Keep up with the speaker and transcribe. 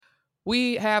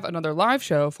We have another live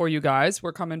show for you guys.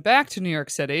 We're coming back to New York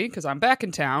City because I'm back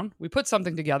in town. We put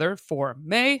something together for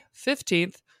May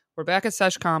 15th. We're back at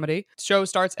Sesh Comedy. The show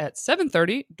starts at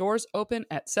 7:30. Doors open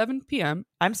at 7 p.m.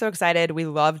 I'm so excited. We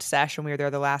loved Sesh when we were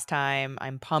there the last time.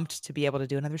 I'm pumped to be able to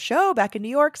do another show back in New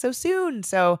York so soon.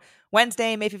 So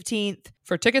Wednesday, May 15th.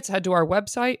 For tickets, head to our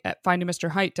website at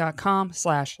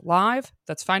findingmrheight.com/live.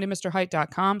 That's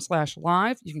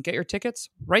findingmrheight.com/live. You can get your tickets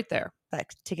right there.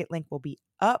 That ticket link will be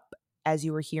up as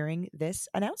you were hearing this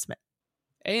announcement.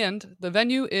 And the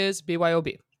venue is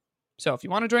BYOB. So if you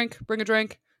want a drink, bring a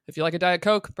drink. If you like a Diet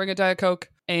Coke, bring a Diet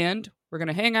Coke. And we're going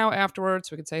to hang out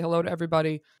afterwards. We can say hello to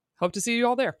everybody. Hope to see you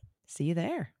all there. See you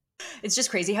there. It's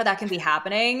just crazy how that can be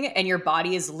happening and your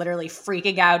body is literally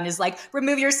freaking out and is like,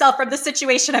 remove yourself from the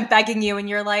situation, I'm begging you. And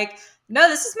you're like, no,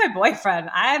 this is my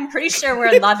boyfriend. I'm pretty sure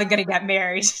we're in love and going to get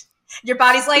married. Your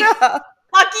body's like,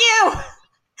 fuck you.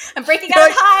 I'm breaking out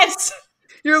in hives.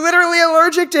 You're literally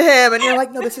allergic to him. And you're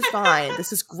like, no, this is fine.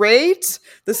 This is great.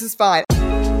 This is fine.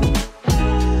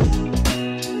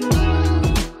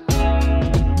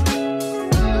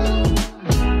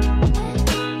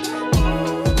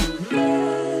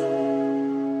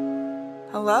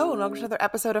 Hello, and welcome to another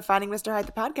episode of Finding Mr. Height,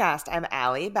 the podcast. I'm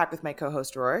Allie, back with my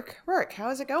co-host, Rourke. Rourke, how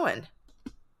is it going?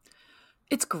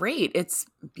 It's great. It's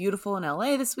beautiful in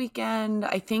LA this weekend.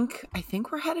 I think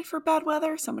we're headed for bad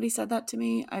weather. Somebody said that to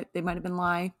me. They might have been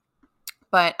lying.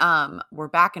 But we're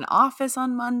back in office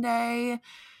on Monday.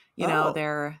 You know,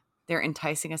 they're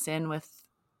enticing us in with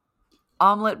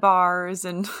omelet bars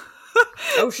and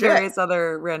various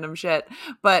other random shit.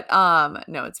 But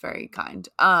no, it's very kind.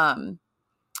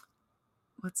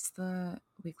 What's the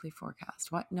weekly forecast?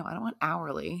 What? No, I don't want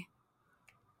hourly.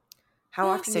 How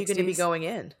often are you going to be going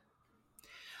in?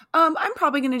 I'm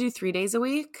probably going to do 3 days a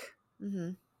week.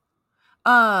 Mm-hmm.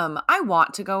 I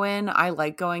want to go in. I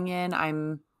like going in.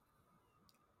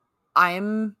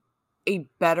 I'm a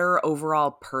better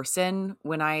overall person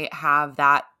when I have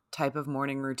that type of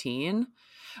morning routine.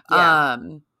 Yeah.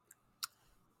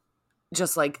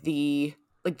 Just like the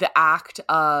act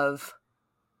of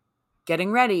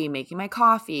getting ready, making my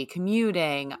coffee,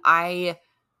 commuting. I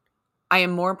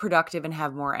am more productive and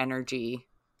have more energy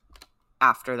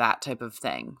after that type of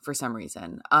thing for some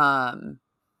reason. And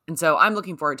so I'm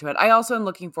looking forward to it. I also am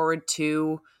looking forward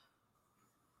to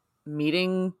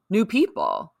meeting new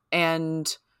people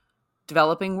and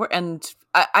developing work. And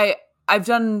I've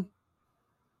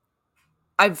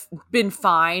been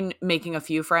fine making a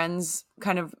few friends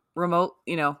kind of remote,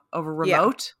 over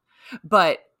remote,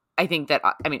 but I think that,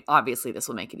 obviously this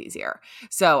will make it easier.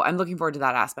 So I'm looking forward to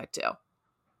that aspect too.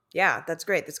 Yeah, that's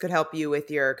great. This could help you with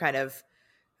your kind of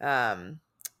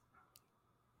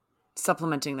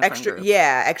supplementing the friend group.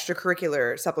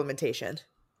 Extracurricular supplementation.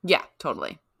 Yeah,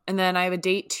 totally. And then I have a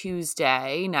date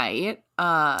Tuesday night.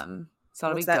 So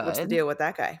that'll be good. What's the deal with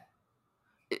that guy?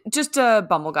 Just a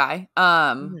Bumble guy.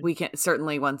 We can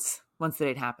certainly once the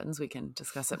date happens, we can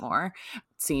discuss it more.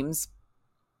 It seems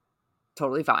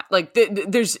totally fine. Like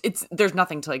there's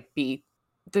nothing to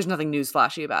there's nothing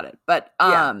newsflashy about it. But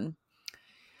I've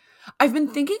been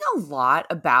thinking a lot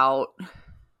about.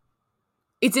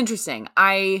 It's interesting.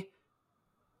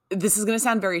 This is going to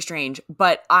sound very strange,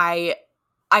 but I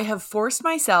have forced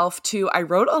myself to. I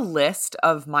wrote a list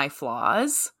of my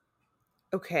flaws.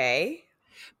 Okay.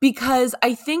 Because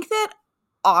I think that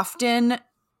often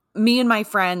me and my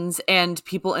friends and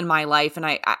people in my life, and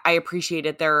I appreciate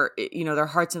it, their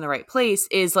heart's in the right place,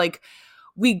 is like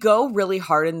we go really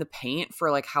hard in the paint for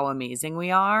like how amazing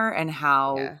we are and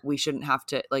how we shouldn't have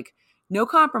to no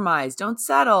compromise, don't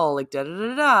settle, da da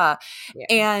da da. Yeah.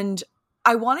 And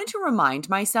I wanted to remind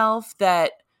myself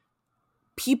that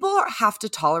people have to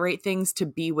tolerate things to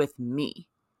be with me.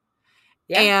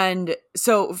 Yeah. And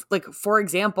so for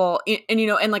example,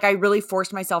 and I really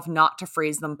forced myself not to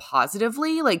phrase them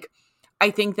positively.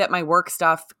 I think that my work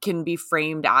stuff can be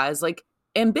framed as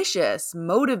ambitious,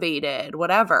 motivated,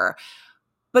 whatever.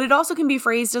 But it also can be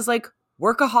phrased as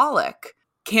workaholic,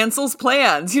 cancels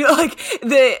plans,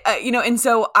 and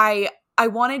so I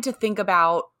wanted to think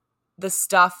about the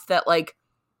stuff that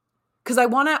because I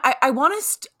want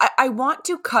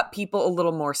to cut people a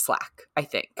little more slack, I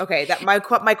think. Okay, that my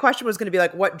question was going to be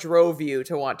what drove you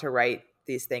to want to write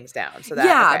these things down? So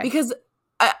that because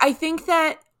I think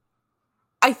that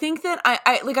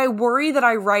I worry that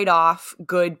I write off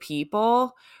good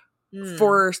people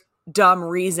for dumb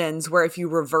reasons where if you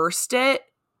reversed it,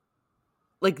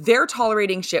 they're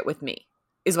tolerating shit with me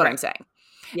is what I'm saying.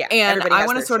 Yeah. And I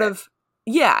want to sort of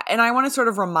and I want to sort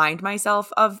of remind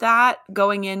myself of that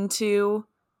going into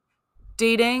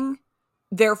dating.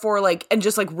 Therefore, and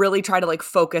just really try to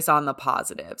focus on the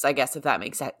positives, I guess, if that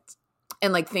makes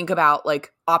and like think about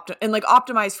like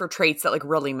optimize for traits that like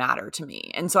really matter to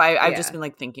me. And so I've just been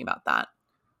like thinking about that.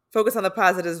 Focus on the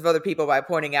positives of other people by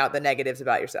pointing out the negatives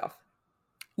about yourself.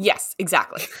 Yes,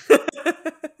 exactly.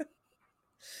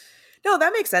 No,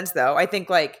 that makes sense though. I think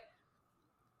in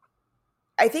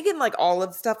like all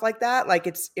of stuff like that, like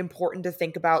it's important to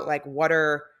think about like what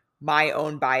are my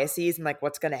own biases and like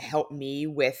what's going to help me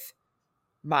with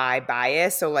my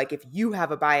bias. So like if you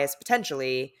have a bias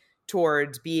potentially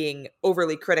towards being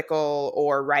overly critical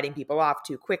or writing people off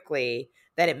too quickly,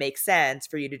 then it makes sense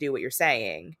for you to do what you're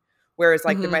saying. Whereas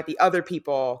like there might be other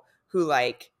people who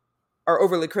like are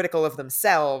overly critical of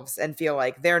themselves and feel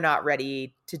like they're not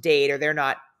ready to date or they're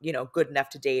not, you know, good enough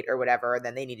to date or whatever,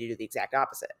 then they need to do the exact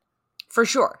opposite. For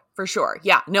sure.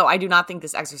 Yeah. No, I do not think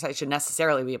this exercise should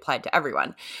necessarily be applied to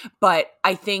everyone. But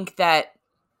I think that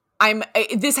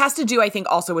this has to do, I think,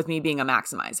 also with me being a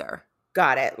maximizer.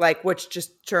 Got it. Like, which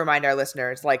just to remind our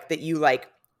listeners, like that you like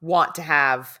want to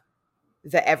have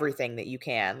the everything that you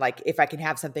can. Like if I can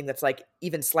have something that's like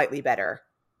even slightly better.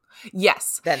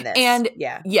 Yes. Than this. And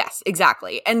yeah. Yes,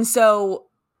 exactly. And so,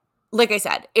 like I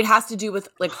said, it has to do with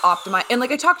like optimize. And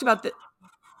like I talked about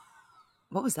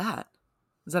what was that?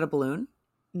 Was that a balloon?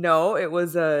 No, it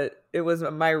was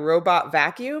my robot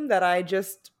vacuum that I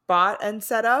just bought and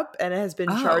set up, and it has been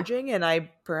charging, and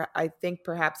I think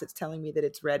perhaps it's telling me that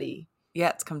it's ready. Yeah,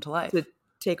 it's come to life to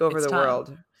take over the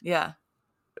world. Yeah,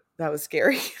 that was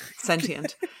scary.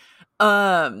 Sentient.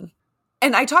 And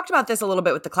I talked about this a little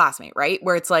bit with the classmate, right?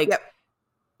 Where it's like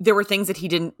there were things that he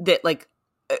didn't, that like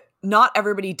not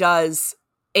everybody does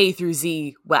A through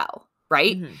Z well,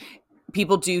 right? Mm-hmm.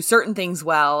 People do certain things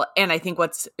well. And I think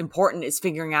what's important is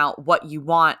figuring out what you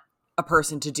want a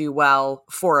person to do well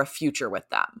for a future with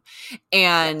them.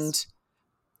 And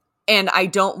I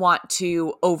don't want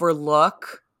to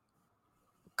overlook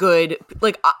good,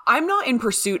 like I'm not in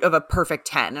pursuit of a perfect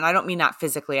 10. And I don't mean that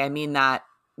physically. I mean that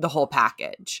the whole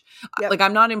package. Like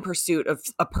I'm not in pursuit of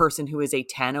a person who is a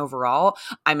 10 overall.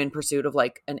 I'm in pursuit of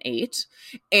like an 8.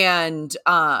 And,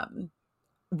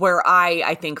 where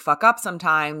I think fuck up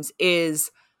sometimes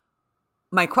is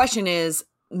my question is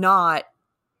not,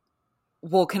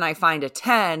 well, can I find a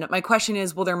 10? My question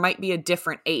is, well, there might be a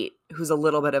different 8 who's a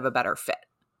little bit of a better fit.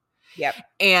 Yep.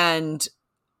 And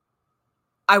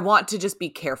I want to just be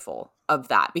careful of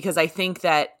that because I think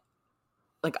that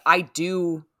like I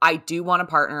do want a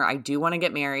partner. I do want to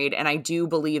get married. And I do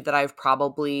believe that I've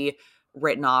probably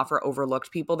written off or overlooked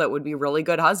people that would be really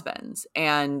good husbands.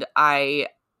 And I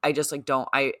just like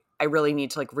I really need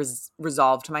to like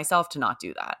resolve to myself to not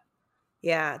do that.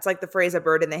 Yeah. It's like the phrase, a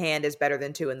bird in the hand is better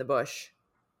than 2 in the bush.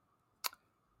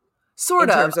 Sort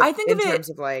of. I think in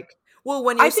terms of like, well,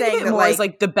 when you're saying that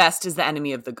like the best is the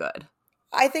enemy of the good.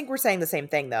 I think we're saying the same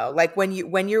thing though. Like when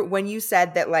you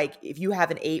said that like, if you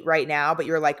have an 8 right now, but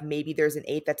you're like, maybe there's an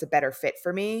 8 that's a better fit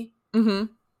for me.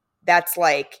 Mm-hmm. That's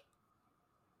like,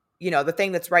 you know, the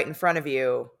thing that's right in front of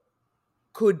you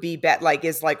could be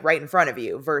is like right in front of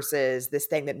you versus this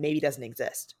thing that maybe doesn't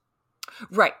exist.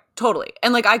 Right. Totally.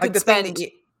 And like I could spend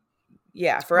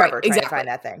forever trying to find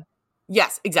that thing.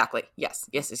 Yes, exactly. Yes.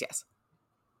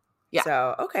 Yeah.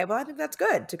 So, okay. Well, I think that's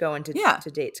good to go into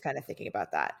to dates kind of thinking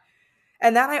about that.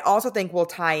 And that I also think will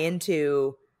tie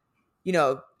into, you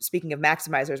know, speaking of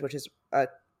maximizers, which is a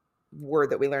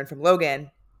word that we learned from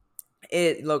Logan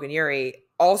Ury,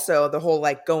 also the whole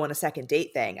like go on a second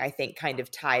date thing, I think kind of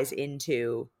ties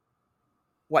into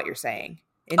what you're saying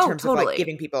in terms of like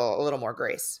giving people a little more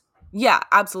grace. Yeah,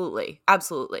 absolutely.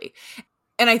 Absolutely.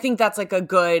 And I think that's like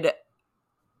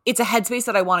it's a headspace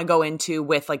that I want to go into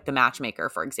with like the matchmaker,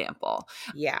 for example.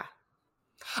 Yeah.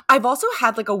 I've also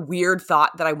had like a weird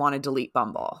thought that I want to delete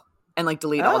Bumble and like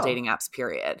delete all dating apps,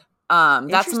 period.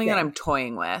 That's something that I'm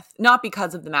toying with, not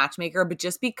because of the matchmaker, but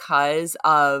just because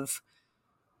of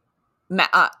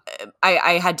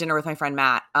I had dinner with my friend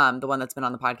Matt, the one that's been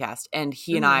on the podcast, and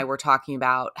he and I were talking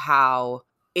about how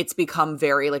it's become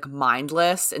very like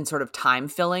mindless and sort of time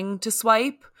filling to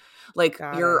swipe. Like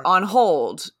you're on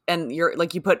hold and you're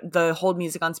like, you put the hold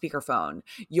music on speakerphone.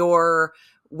 You're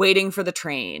waiting for the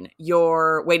train.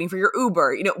 You're waiting for your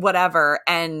Uber, you know, whatever.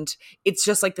 And it's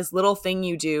just like this little thing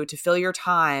you do to fill your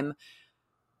time.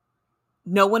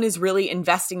 No one is really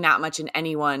investing that much in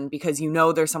anyone because you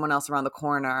know there's someone else around the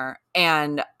corner.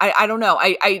 And I don't know.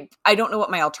 I don't know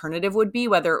what my alternative would be,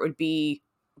 whether it would be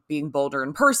being bolder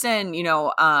in person, you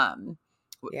know. I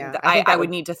would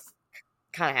need to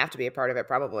kind of have to be a part of it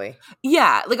probably.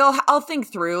 Yeah. Like I'll think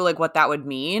through like what that would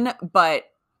mean, but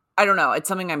I don't know. It's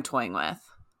something I'm toying with.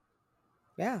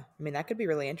 Yeah. I mean, that could be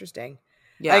really interesting.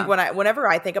 Yeah. Like whenever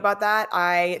I think about that,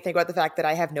 I think about the fact that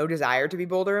I have no desire to be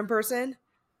bolder in person.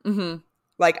 Mm-hmm.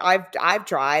 Like I've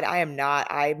tried. I'm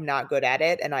not good at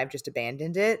it, and I've just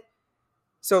abandoned it.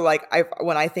 So like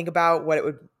when I think about what it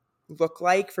would look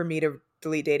like for me to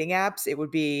delete dating apps, it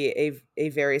would be a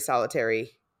very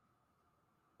solitary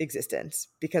existence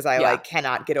because I like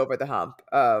cannot get over the hump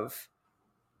of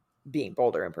being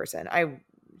bolder in person. I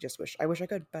wish I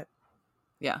could, but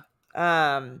yeah.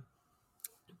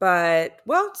 But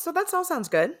well, so that all sounds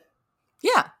good.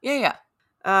 Yeah.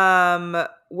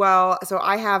 Well, so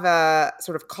I have a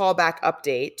sort of callback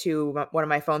update to one of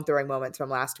my phone throwing moments from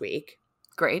last week.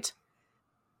 Great.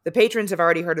 The patrons have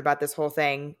already heard about this whole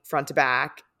thing front to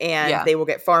back, and they will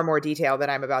get far more detail than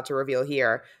I'm about to reveal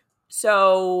here.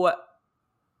 So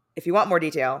if you want more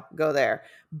detail, go there.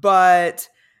 But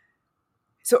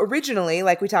so originally,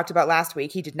 like we talked about last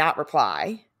week, he did not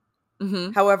reply.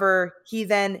 Mm-hmm. However, he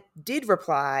then did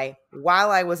reply while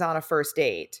I was on a first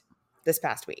date this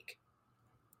past week.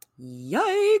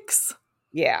 Yikes.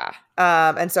 Yeah.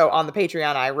 And so on the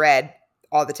Patreon, I read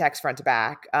all the text front to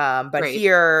back. But Great.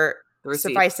 here,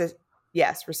 receipts.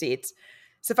 Receipts.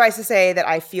 Suffice to say that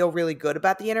I feel really good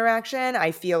about the interaction. I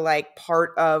feel like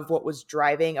part of what was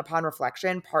driving, upon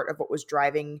reflection, part of what was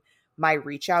driving my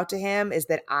reach out to him is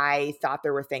that I thought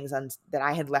there were things that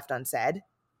I had left unsaid.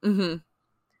 Mm-hmm.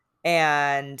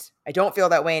 And I don't feel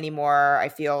that way anymore. I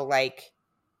feel like,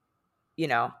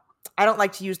 I don't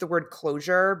like to use the word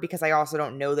closure because I also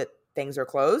don't know that things are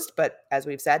closed. But as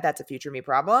we've said, that's a future me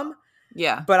problem.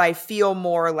 Yeah. But I feel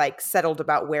more like settled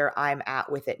about where I'm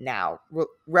at with it now,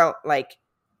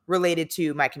 related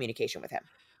to my communication with him.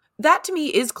 That to me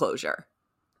is closure.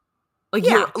 Like,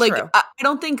 yeah, true. I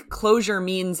don't think closure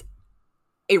means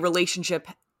a relationship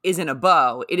is in a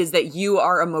bow. It is that you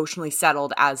are emotionally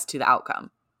settled as to the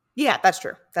outcome. Yeah, that's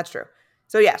true.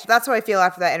 So yeah, so that's how I feel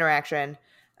after that interaction.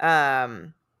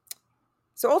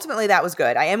 So ultimately that was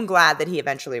good. I am glad that he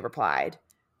eventually replied.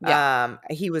 Yeah.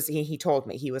 He told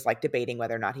me he was like debating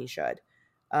whether or not he should,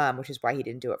 which is why he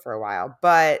didn't do it for a while.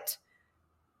 But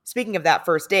speaking of that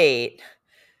first date,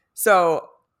 so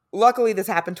luckily this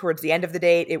happened towards the end of the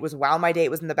date. It was while my date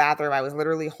was in the bathroom. I was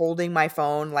literally holding my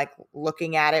phone, like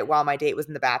looking at it while my date was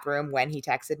in the bathroom when he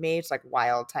texted me. It's like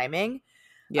wild timing.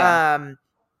 Yeah.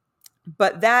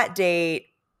 But that date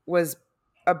was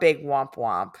a big womp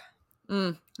womp.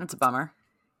 That's a bummer.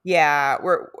 Yeah,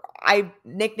 I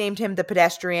nicknamed him the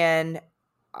pedestrian.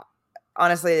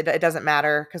 Honestly, it doesn't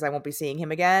matter because I won't be seeing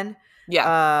him again.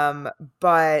 Yeah.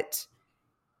 But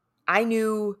I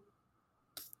knew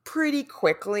pretty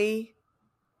quickly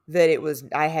that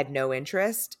I had no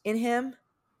interest in him.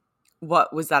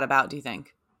 What was that about, do you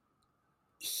think?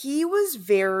 He was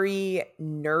very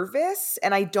nervous,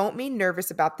 and I don't mean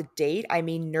nervous about the date. I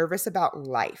mean nervous about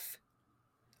life.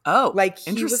 Oh, like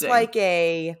he was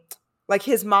like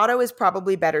his motto is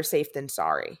probably better safe than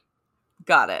sorry.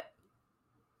 Got it.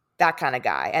 That kind of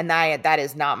guy, and that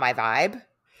is not my vibe.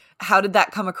 How did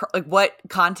that come across? Like, what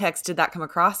context did that come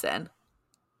across in?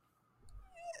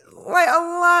 Like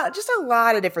a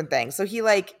lot of different things. So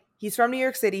he's from New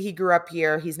York City. He grew up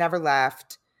here. He's never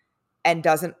left, and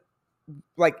doesn't.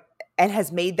 And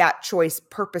has made that choice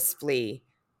purposefully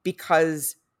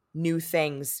because new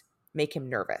things make him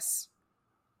nervous.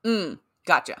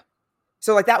 Gotcha.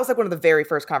 So that was one of the very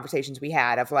first conversations we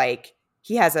had of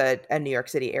he has a New York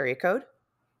City area code.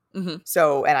 Mm-hmm.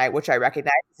 So, which I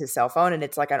recognize his cell phone, and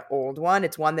it's like an old one.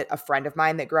 It's one that a friend of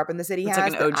mine that grew up in the city has.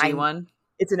 It's like an OG one.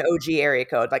 It's an OG area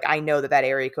code. I know that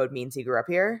area code means he grew up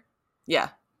here. Yeah.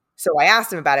 So I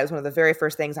asked him about it. It was one of the very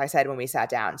first things I said when we sat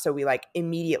down. So we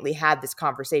immediately had this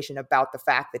conversation about the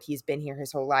fact that he's been here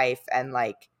his whole life and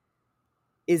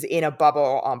is in a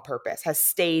bubble on purpose, has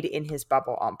stayed in his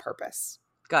bubble on purpose.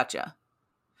 Gotcha.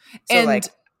 So and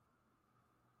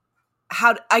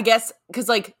how, I guess, because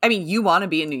you want to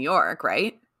be in New York,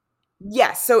 right?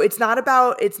 Yes. So it's not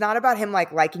about him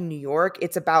liking New York.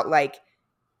 It's about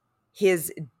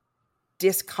his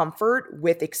discomfort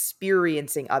with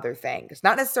experiencing other things,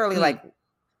 not necessarily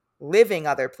living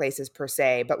other places per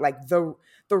se, but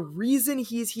the reason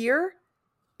he's here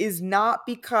is not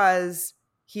because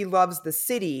he loves the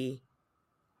city.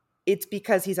 It's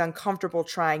because he's uncomfortable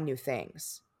trying new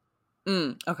things.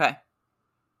 Okay.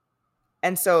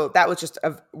 And so that was just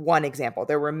one example.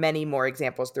 There were many more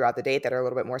examples throughout the date that are a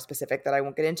little bit more specific that I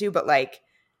won't get into, but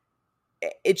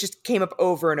it just came up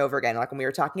over and over again. When we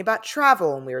were talking about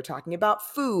travel and we were talking about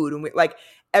food and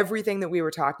everything that we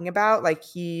were talking about,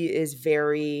 he is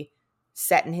very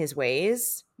set in his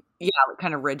ways. Yeah.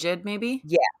 Kind of rigid maybe.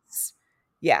 Yes.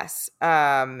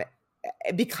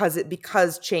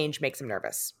 Because change makes him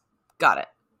nervous. Got it.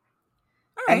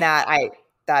 All right. And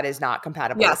that is not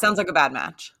compatible. Yeah. Sounds like a bad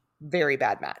match. Very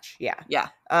bad match. Yeah. Yeah.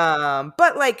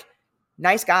 But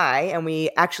nice guy, and we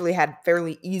actually had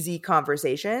fairly easy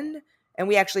conversation. And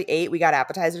we actually ate. We got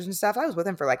appetizers and stuff. I was with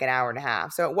him for like an hour and a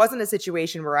half. So it wasn't a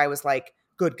situation where I was like,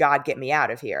 good God, get me out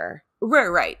of here.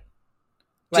 Right.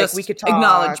 Like Just we could talk.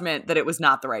 Acknowledgement that it was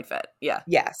not the right fit. Yeah.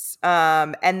 Yes.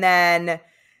 And then,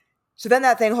 so then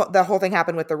the whole thing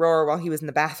happened with the rower while he was in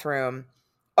the bathroom.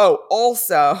 Oh,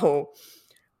 also,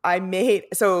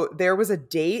 so there was a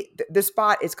date. The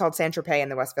spot is called Saint Tropez in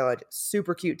the West Village.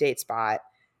 Super cute date spot.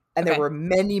 And there were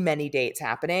many, many dates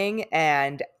happening.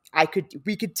 And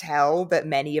we could tell that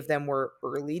many of them were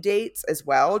early dates as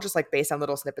well, just like based on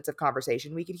little snippets of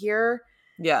conversation we could hear.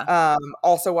 Yeah.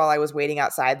 Also, while I was waiting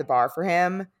outside the bar for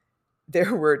him,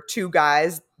 there were 2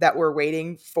 guys that were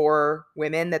waiting for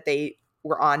women that they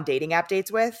were on dating app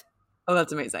dates with. Oh,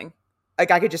 that's amazing.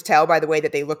 Like I could just tell by the way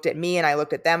that they looked at me and I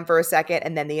looked at them for a second,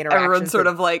 and then the interactions. Everyone's sort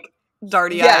of like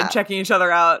darty-eyed, checking each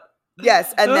other out.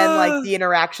 Yes, and then like the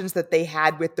interactions that they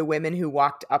had with the women who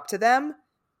walked up to them,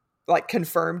 like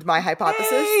confirmed my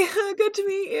hypothesis. Hey, good to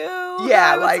meet you. Yeah,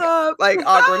 Hi, what's up? like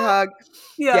awkward hug.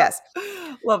 Yeah. Yes.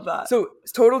 Love that. So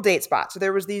total date spot. So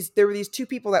there were these 2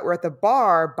 people that were at the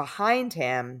bar behind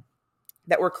him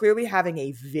that were clearly having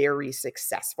a very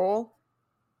successful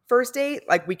first date.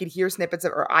 Like we could hear snippets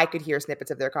of, or I could hear snippets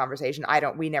of their conversation.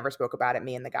 We never spoke about it,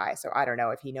 me and the guy. So I don't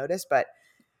know if he noticed, but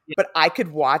I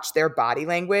could watch their body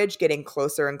language getting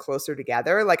closer and closer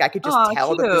together. Like I could just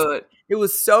tell that it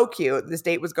was so cute. This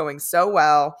date was going so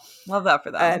well. Love that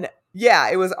for them. And yeah,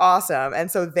 it was awesome. And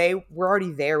so they were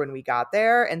already there when we got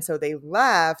there. And so they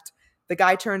left. The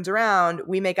guy turns around.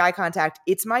 We make eye contact.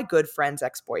 It's my good friend's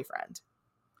ex-boyfriend.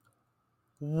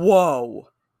 Whoa.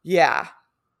 Yeah.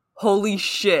 Holy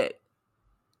shit.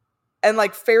 And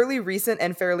like fairly recent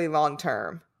and fairly long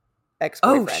term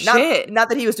ex-boyfriend. Oh, shit. Not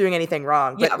that he was doing anything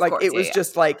wrong, but like course, it was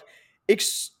just like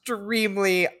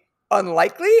extremely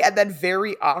unlikely and then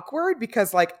very awkward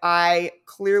because like I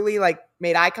clearly like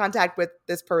made eye contact with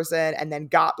this person and then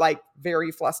got like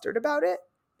very flustered about it.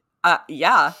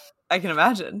 Yeah, I can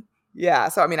imagine. Yeah.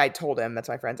 So, I mean, I told him that's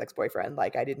my friend's ex-boyfriend.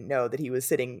 Like I didn't know that he was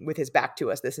sitting with his back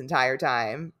to us this entire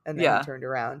time. And then he turned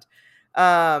around.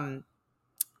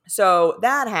 So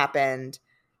that happened.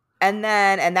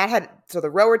 So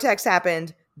the rower text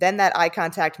happened. Then that eye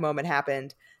contact moment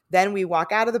happened. Then we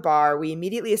walk out of the bar. We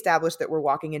immediately establish that we're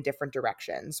walking in different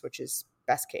directions, which is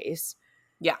best case.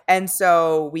 Yeah. And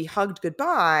so we hugged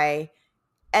goodbye.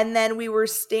 And then we were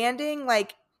standing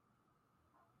like,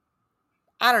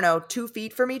 I don't know, 2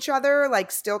 feet from each other,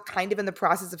 like still kind of in the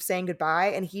process of saying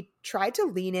goodbye. And he tried to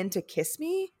lean in to kiss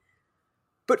me,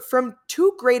 but from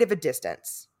too great of a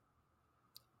distance.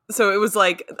 So it was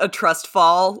like a trust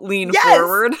fall, lean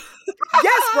forward.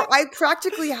 Yes, well, I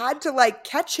practically had to like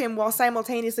catch him while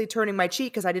simultaneously turning my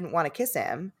cheek because I didn't want to kiss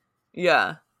him.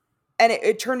 Yeah. And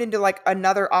it turned into like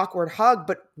another awkward hug,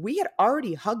 but we had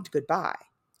already hugged goodbye.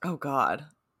 Oh, God.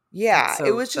 Yeah,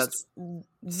 it was just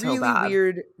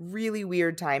so really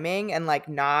weird timing and like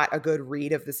not a good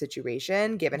read of the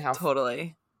situation given how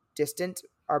distant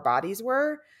our bodies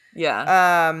were.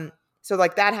 Yeah. So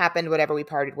like that happened, whatever, we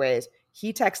parted ways.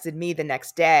 He texted me the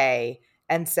next day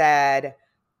and said,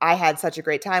 I had such a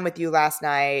great time with you last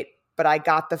night, but I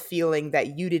got the feeling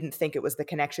that you didn't think it was the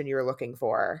connection you were looking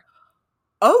for.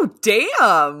 Oh,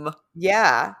 damn.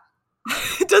 Yeah.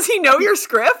 Does he know your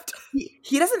script?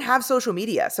 He doesn't have social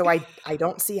media, so I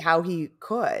don't see how he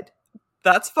could.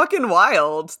 That's fucking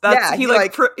wild.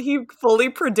 He fully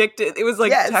predicted. It was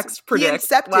like text predict.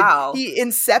 He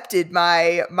incepted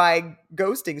my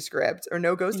ghosting script or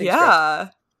no ghosting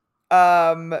script.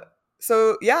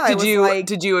 So yeah, did you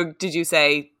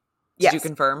say? Did you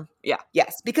confirm? Yeah.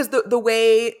 Yes, because the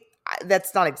way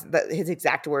that's not his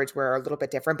exact words were a little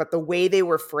bit different, but the way they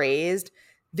were phrased.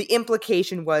 The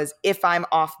implication was, if I'm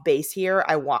off base here,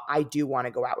 I do want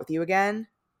to go out with you again.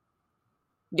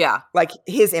 Yeah. Like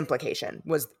his implication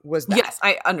was that. Yes,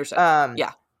 I understand.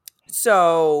 Yeah.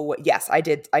 So yes, I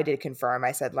did confirm.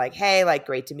 I said like, hey, like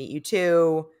great to meet you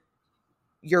too.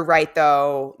 You're right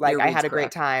though. Like I had a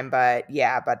great time, but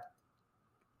I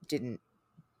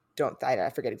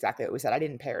forget exactly what we said. I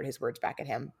didn't parrot his words back at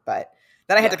him, but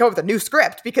then I had to come up with a new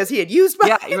script because he had used my.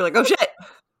 Yeah, you were like, oh shit.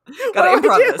 Gotta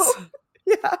improv this.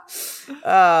 Yeah.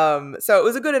 So it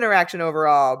was a good interaction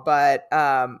overall, but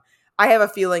I have a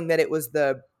feeling that it was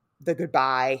the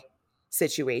goodbye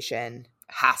situation.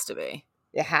 Has to be.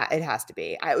 It has to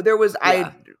be. That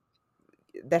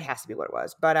has to be what it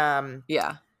was. But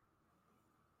yeah.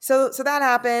 So that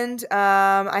happened.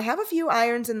 I have a few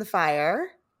irons in the fire.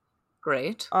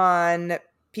 Great. On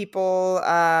people.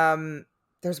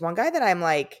 There's one guy that I'm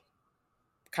like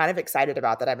kind of excited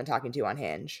about that I've been talking to on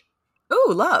Hinge.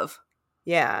 Ooh, love.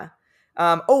 Yeah.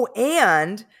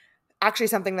 And actually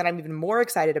something that I'm even more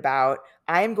excited about,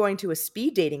 I am going to a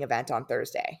speed dating event on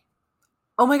Thursday.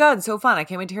 Oh my God, so fun. I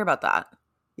can't wait to hear about that.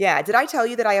 Yeah. Did I tell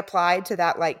you that I applied to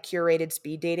that like curated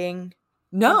speed dating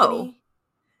company?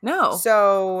 No.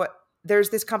 So there's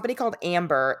this company called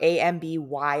Ambyr,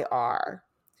 Ambyr.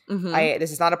 Mm-hmm.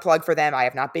 This is not a plug for them. I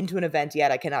have not been to an event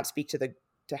yet. I cannot speak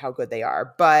to how good they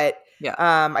are. But Yeah.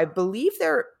 I believe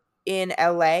they're in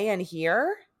LA and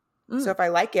here. Mm. So if I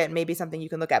like it, maybe something you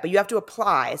can look at. But you have to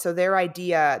apply. So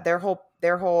their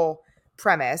whole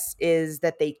premise is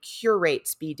that they curate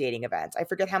speed dating events. I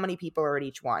forget how many people are at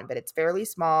each one, but it's fairly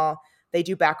small. They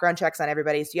do background checks on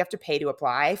everybody. So you have to pay to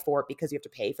apply for it because you have to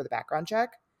pay for the background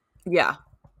check. Yeah.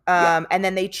 And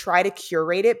then they try to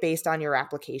curate it based on your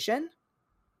application.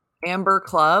 Ambyr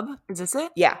Club, is this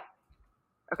it? Yeah.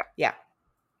 Okay. Yeah.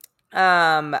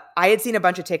 I had seen a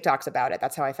bunch of TikToks about it.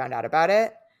 That's how I found out about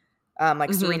it.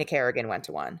 Serena Kerrigan went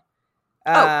to one.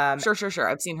 Sure.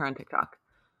 I've seen her on TikTok.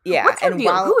 Yeah. What's her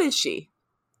deal? Who is she?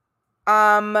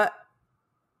 I'm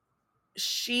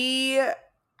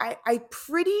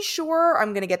pretty sure,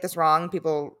 I'm going to get this wrong.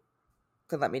 People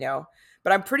could let me know,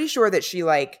 but I'm pretty sure that she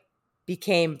like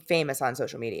became famous on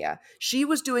social media. She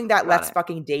was doing that Let's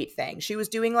Fucking Date thing. She was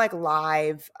doing like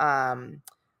live,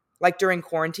 like during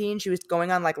quarantine, she was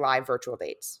going on like live virtual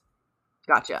dates.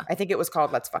 Gotcha. I think it was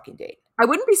called Let's Fucking Date. I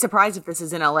wouldn't be surprised if this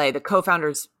is in LA. The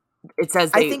co-founders, it says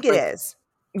I think it is.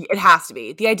 It has to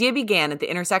be. The idea began at the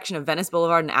intersection of Venice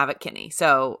Boulevard and Abbot Kinney.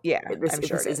 So yeah, if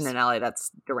this isn't in LA, that's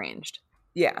deranged.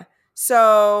 Yeah.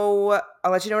 So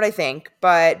I'll let you know what I think.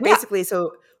 But basically,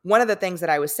 so one of the things that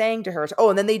I was saying to her is,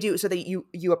 and then they do, so that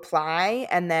you apply,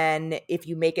 and then if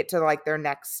you make it to like their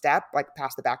next step, like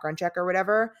pass the background check or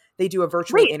whatever, they do a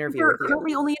virtual interview with you. They're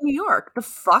currently only in New York. The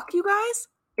fuck, you guys?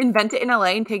 Invent it in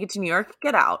LA and take it to New York?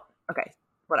 Get out. Okay,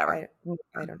 whatever.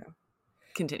 I don't know.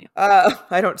 Continue.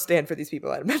 I don't stand for these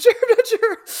people. I'm not sure.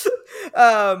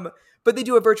 But they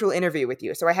do a virtual interview with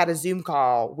you. So I had a Zoom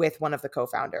call with one of the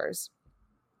co-founders.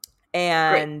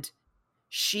 And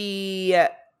she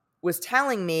was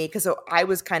telling me, because I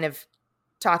was kind of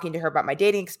talking to her about my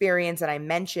dating experience, and I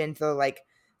mentioned the like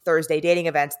Thursday dating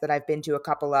events that I've been to a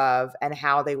couple of and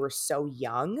how they were so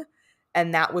young.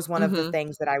 And that was one of the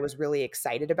things that I was really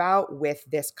excited about with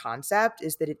this concept,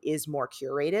 is that it is more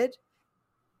curated.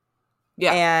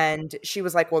 Yeah. And she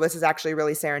was like, well, this is actually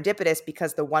really serendipitous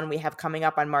because the one we have coming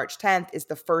up on March 10th is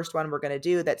the first one we're going to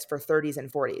do that's for 30s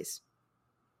and 40s.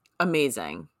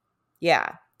 Amazing.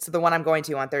 Yeah. So the one I'm going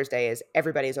to on Thursday is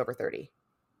everybody's over 30.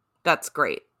 That's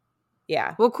great.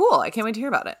 Yeah. Well, cool. I can't wait to hear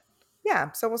about it.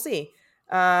 Yeah. So we'll see.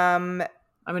 I'm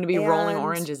going to be rolling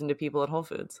oranges into people at Whole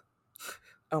Foods.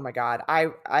 Oh my God.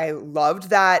 I loved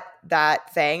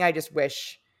that thing. I just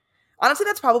wish, honestly,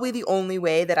 that's probably the only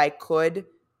way that I could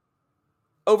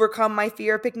overcome my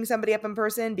fear of picking somebody up in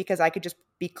person, because I could just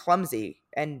be clumsy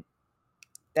and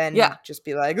then just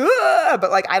be like, ugh! But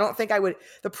like, I don't think I would.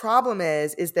 The problem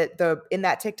is that in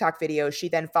that TikTok video, she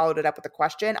then followed it up with a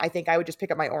question. I think I would just pick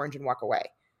up my orange and walk away.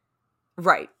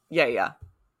 Right. Yeah.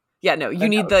 No, you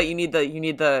need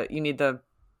the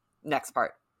next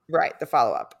part. Right. The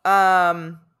follow up.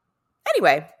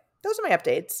 Anyway, those are my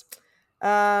updates.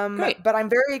 Great. But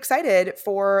I'm very excited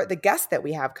for the guest that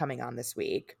we have coming on this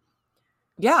week.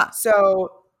 Yeah. So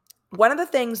one of the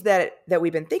things that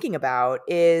we've been thinking about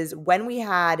is when we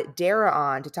had Dara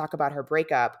on to talk about her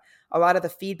breakup, a lot of the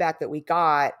feedback that we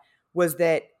got was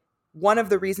that one of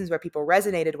the reasons why people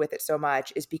resonated with it so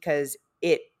much is because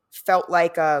it felt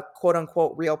like a quote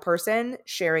unquote real person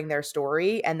sharing their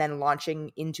story and then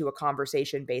launching into a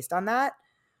conversation based on that.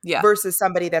 Yeah. Versus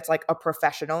somebody that's like a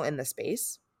professional in the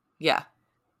space. Yeah.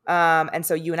 And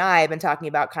so you and I have been talking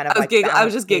about kind of I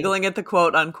was just giggling at the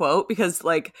quote unquote because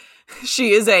like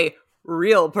she is a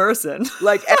real person.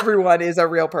 Like everyone is a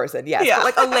real person. Yes. Yeah. But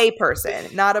like a lay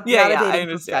person, not a dating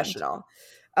professional.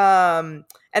 And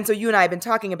so you and I have been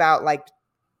talking about like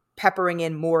peppering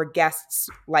in more guests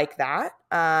like that.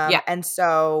 And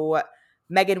so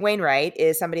Megan Wainwright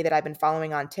is somebody that I've been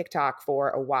following on TikTok for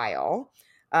a while.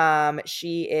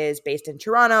 She is based in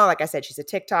Toronto. Like I said, she's a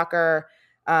TikToker.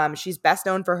 She's best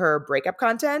known for her breakup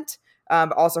content,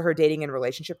 but also her dating and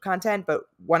relationship content. But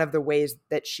one of the ways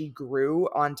that she grew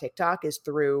on TikTok is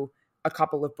through a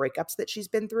couple of breakups that she's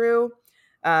been through,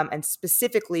 and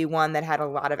specifically one that had a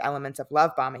lot of elements of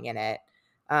love bombing in it.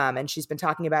 And she's been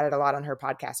talking about it a lot on her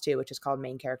podcast too, which is called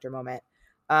Main Character Moment,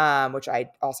 which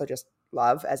I also just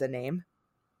love as a name.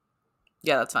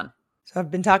 Yeah, that's fun. So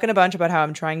I've been talking a bunch about how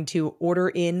I'm trying to order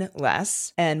in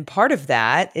less. And part of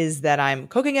that is that I'm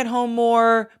cooking at home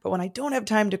more. But when I don't have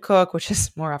time to cook, which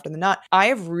is more often than not, I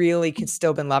have really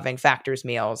still been loving Factor's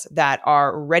meals that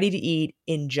are ready to eat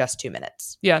in just 2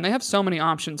 minutes. Yeah, and they have so many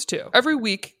options too. Every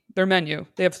week, their menu,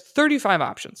 they have 35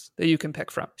 options that you can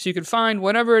pick from. So you can find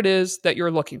whatever it is that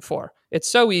you're looking for. It's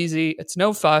so easy, it's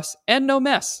no fuss, and no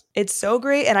mess. It's so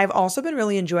great. And I've also been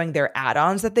really enjoying their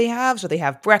add-ons that they have. So they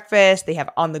have breakfast, they have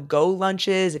on-the-go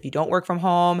lunches if you don't work from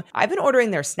home. I've been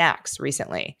ordering their snacks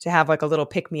recently to have like a little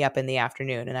pick-me-up in the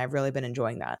afternoon, and I've really been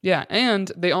enjoying that. Yeah,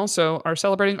 and they also are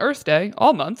celebrating Earth Day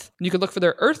all month. You can look for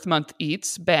their Earth Month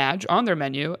Eats badge on their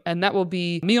menu, and that will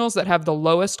be meals that have the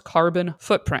lowest carbon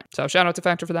footprint. So shout out to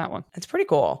Factor for that one. That's pretty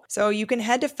cool. So you can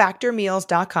head to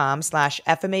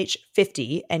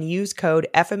factormeals.com/FMH50 and use code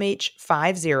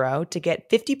FMH50 to get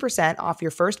 50% off your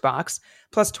first box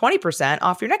plus 20%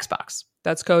 off your next box.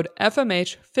 That's code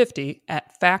FMH50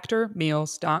 at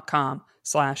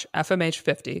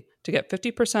factormeals.com/FMH50 to get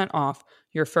 50% off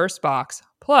your first box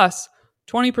plus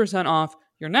 20% off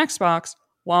your next box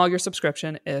while your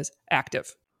subscription is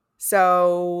active.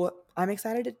 So I'm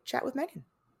excited to chat with Megan.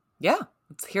 Yeah,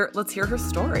 let's hear her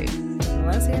story.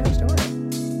 Let's hear her story.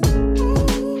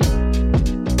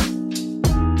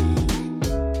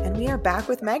 And we are back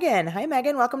with Megan. Hi,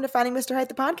 Megan. Welcome to Finding Mr. Height,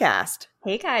 the podcast.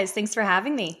 Hey guys, thanks for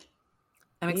having me.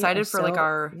 I'm excited for like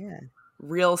our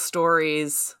real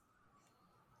stories.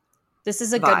 This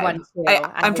is a vibe. good one too.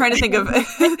 I'm trying to think of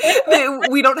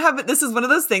we don't have this is one of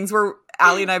those things where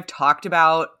Allie and I have talked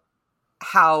about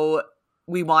how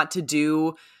we want to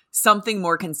do something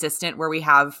more consistent where we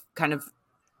have kind of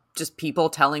just people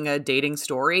telling a dating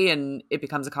story and it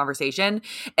becomes a conversation.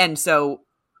 And so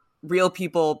real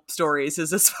people stories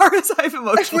is as far as I've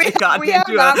emotionally gotten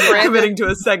into committing to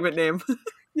a segment name.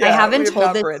 Yeah, I haven't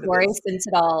told this story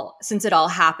since it all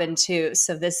happened too.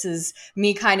 So this is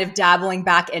me kind of dabbling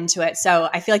back into it. So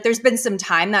I feel like there's been some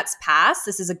time that's passed.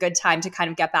 This is a good time to kind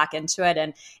of get back into it,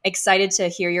 and excited to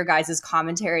hear your guys'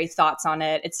 commentary, thoughts on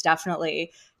it. It's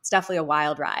definitely a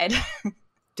wild ride.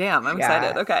 Damn, I'm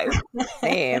excited. Okay.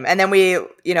 Same. And then we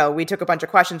took a bunch of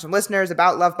questions from listeners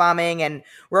about love bombing, and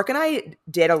Rourke and I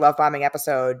did a love bombing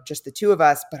episode, just the two of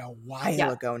us, but a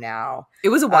while ago now. It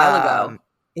was a while ago.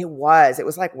 It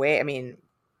was like way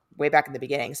back in the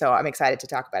beginning. So I'm excited to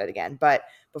talk about it again. But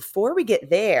before we get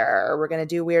there, we're going to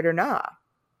do Weird or Nah.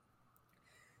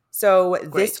 So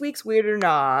This week's Weird or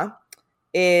Nah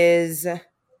is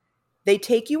they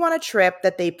take you on a trip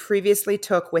that they previously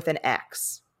took with an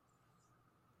ex.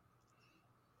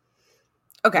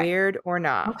 Okay. Weird or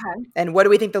Nah. Okay. And what do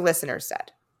we think the listeners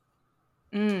said?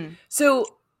 So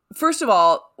first of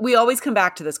all, we always come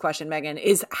back to this question, Megan,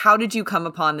 is how did you come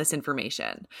upon this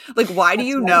information? Like, why do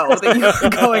you know that you're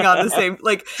going on the same,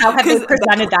 like, how have they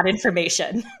presented that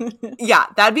information? Yeah,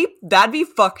 that'd be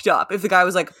fucked up if the guy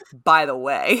was like, by the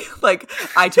way, like,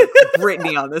 I took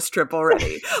Brittany on this trip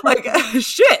already. Like,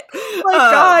 shit. Oh my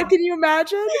God, can you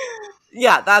imagine?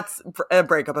 Yeah, that's a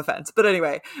breakup offense. But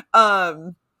anyway,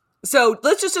 so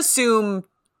let's just assume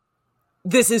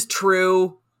this is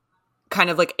true. Kind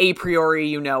of like a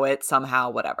priori, it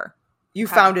somehow, whatever. You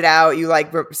found it out. You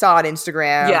like saw it on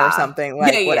Instagram or something,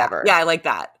 like whatever. Yeah, I like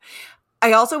that.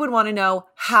 I also would want to know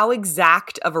how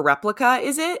exact of a replica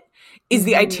is it? Is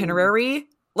the itinerary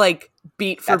like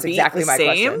beat for beat exactly the my same?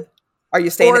 Question. Are you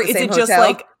staying at the same hotel? Or is it just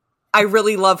like, I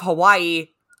really love Hawaii,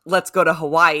 let's go to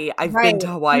Hawaii. I've been to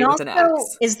Hawaii with an ex.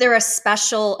 Is there a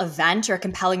special event or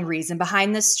compelling reason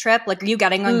behind this trip? Like, are you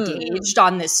getting engaged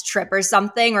on this trip or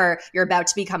something? Or you're about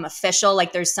to become official?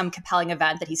 Like, there's some compelling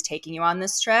event that he's taking you on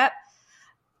this trip?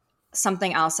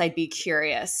 Something else I'd be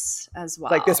curious as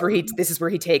well. Like this is where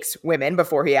he takes women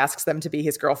before he asks them to be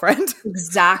his girlfriend?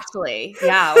 Exactly.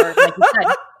 Yeah. Or like you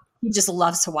said, he just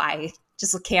loves Hawaii.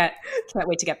 Just can't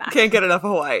wait to get back. Can't get enough of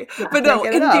Hawaii. Yeah, but no,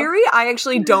 in theory, I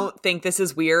actually don't think this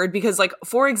is weird because, like,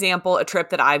 for example, a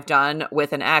trip that I've done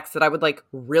with an ex that I would like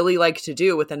really like to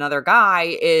do with another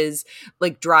guy is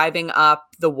like driving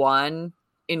up the one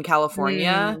in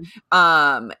California. It's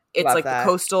Love like that. the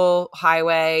coastal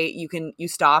highway. You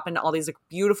stop in all these like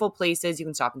beautiful places. You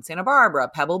can stop in Santa Barbara,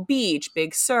 Pebble Beach,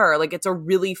 Big Sur. Like, it's a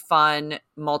really fun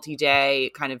multi-day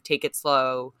kind of take it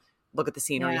slow, look at the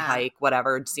scenery, hike,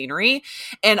 whatever scenery.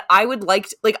 And I would like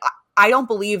to, like, I don't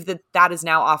believe that is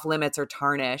now off limits or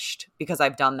tarnished because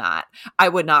I've done that. I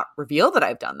would not reveal that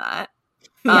I've done that.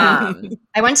 Yeah.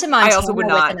 I went to Montana I also would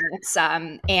not. with an ex,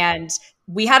 and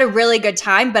we had a really good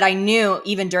time, but I knew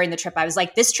even during the trip, I was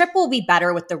like, this trip will be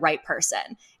better with the right person.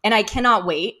 And I cannot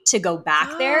wait to go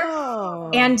back there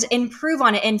and improve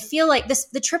on it and feel like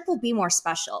the trip will be more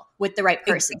special with the right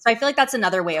person. So I feel like that's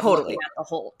another way of looking at the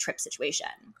whole trip situation.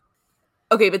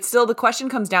 Okay, but still the question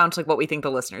comes down to like what we think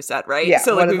the listeners said, right? Yeah,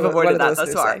 so like we've avoided that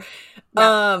thus far.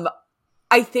 Yeah.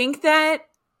 I think that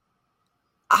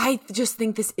I just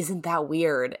think this isn't that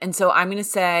weird. And so I'm going to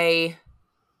say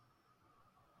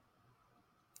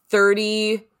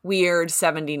 30 weird,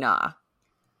 70 nah.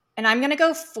 And I'm going to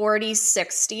go 40,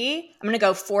 60. I'm going to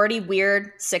go 40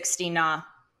 weird, 60 nah. I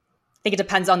think it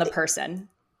depends on the person.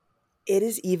 It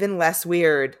is even less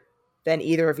weird than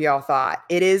either of y'all thought.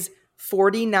 It is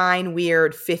 49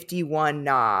 weird, 51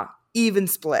 nah. Even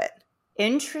split.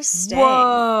 Interesting.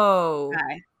 Whoa.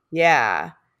 Okay.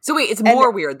 Yeah. So wait, it's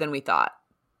more weird than we thought.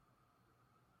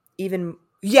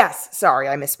 Yes. Sorry,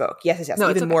 I misspoke. Yes. No,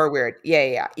 even more weird.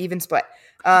 Yeah. Even split.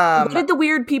 What did the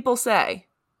weird people say?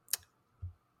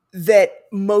 That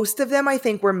most of them, I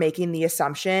think, were making the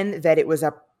assumption that it was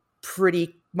a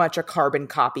pretty much a carbon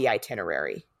copy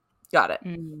itinerary. Got it.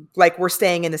 Like we're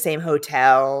staying in the same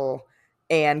hotel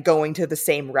and going to the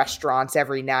same restaurants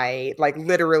every night. Like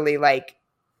literally, like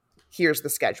here's the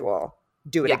schedule.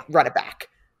 Do it. Run it back.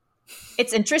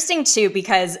 It's interesting too,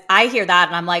 because I hear that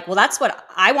and I'm like, well, that's what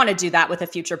I want to do that with a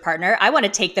future partner. I want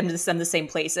to take them to some of the same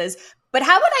places. But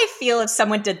how would I feel if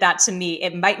someone did that to me?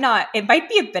 It might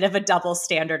be a bit of a double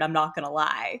standard. I'm not going to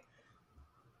lie.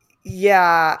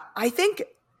 Yeah, I think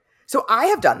so. I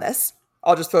have done this.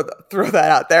 I'll just throw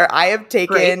that out there. I have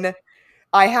taken,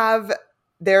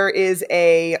 there is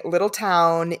a little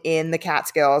town in the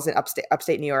Catskills in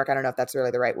upstate New York. I don't know if that's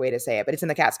really the right way to say it, but it's in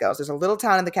the Catskills. There's a little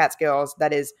town in the Catskills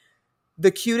that is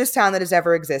the cutest town that has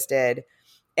ever existed.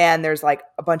 And there's like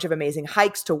a bunch of amazing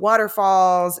hikes to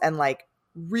waterfalls and like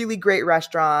really great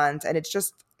restaurants. And it's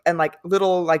just, and like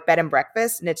little like bed and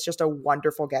breakfast. And it's just a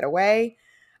wonderful getaway.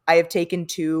 I have taken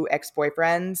 2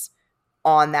 ex-boyfriends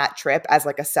on that trip as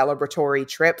like a celebratory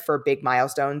trip for big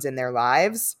milestones in their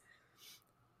lives.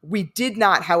 We did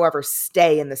not, however,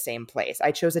 stay in the same place.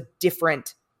 I chose a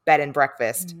different bed and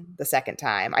breakfast the second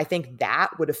time. I think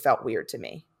that would have felt weird to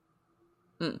me.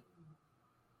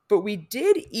 But we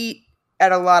did eat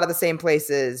at a lot of the same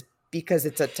places because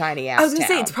it's a tiny ass town. I was going to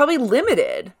say, it's probably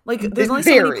limited. Like, there's only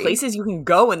so many places you can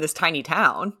go in this tiny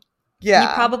town. Yeah.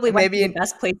 You probably went to the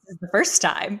best places the first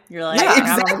time. You're like, yeah,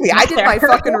 exactly. I did my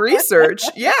fucking research.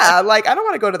 Yeah. Like, I don't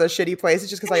want to go to the shitty places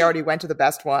just because I already went to the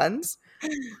best ones.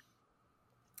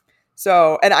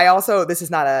 So, and I also, this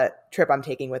is not a trip I'm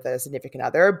taking with a significant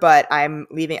other, but I'm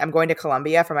going to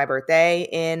Colombia for my birthday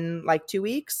in like 2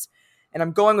 weeks. And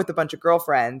I'm going with a bunch of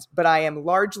girlfriends, but I am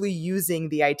largely using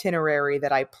the itinerary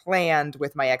that I planned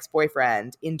with my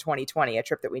ex-boyfriend in 2020, a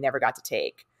trip that we never got to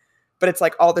take. But it's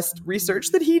like all this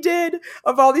research that he did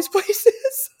of all these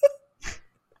places.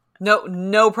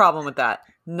 No problem with that.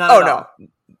 No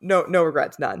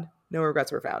regrets. None. No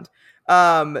regrets were found.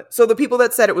 So the people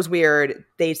that said it was weird,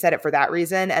 they said it for that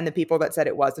reason. And the people that said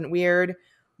it wasn't weird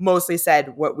mostly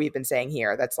said what we've been saying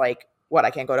here. That's like, what,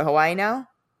 I can't go to Hawaii now?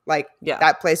 Like,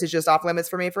 that place is just off limits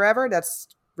for me forever? That's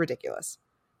ridiculous.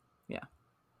 Yeah.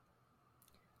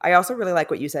 I also really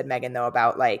like what you said, Megan, though,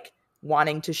 about like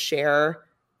wanting to share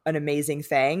an amazing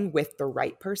thing with the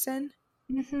right person.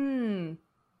 Mm-hmm.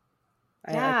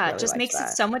 Yeah, it just makes it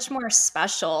so much more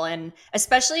special. And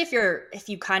especially if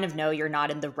you kind of know you're not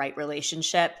in the right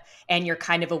relationship and you're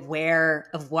kind of aware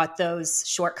of what those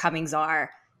shortcomings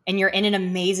are, and you're in an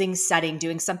amazing setting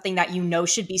doing something that you know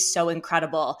should be so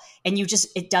incredible, and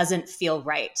it doesn't feel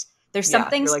right. There's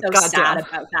something so sad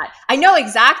about that. I know,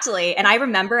 exactly. And I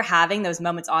remember having those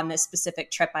moments on this specific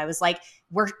trip. I was like,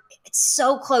 it's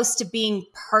so close to being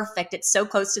perfect. It's so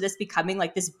close to this becoming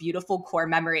like this beautiful core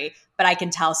memory, but I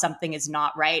can tell something is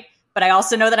not right. But I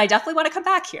also know that I definitely want to come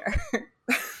back here.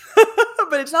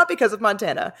 But it's not because of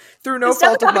Montana. Through no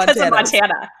fault of Montana. Because of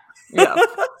Montana. Yeah.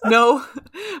 No,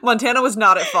 Montana was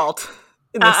not at fault.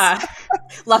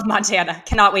 Love Montana.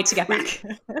 Cannot wait to get back.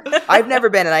 I've never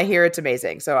been, and I hear it's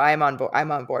amazing. So I'm on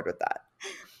board with that.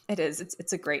 It is.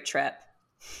 It's a great trip.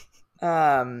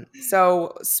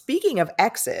 So speaking of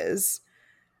exes,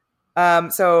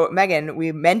 so Megan,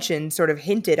 we mentioned, sort of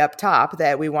hinted up top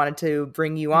that we wanted to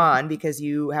bring you on because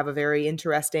you have a very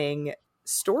interesting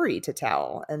story to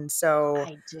tell. And so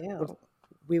I do.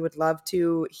 We would love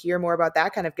to hear more about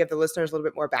that, kind of give the listeners a little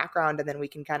bit more background, and then we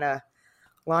can kind of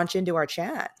launch into our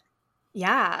chat.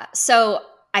 Yeah. So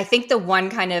I think the one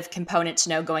kind of component to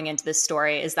know going into this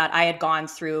story is that I had gone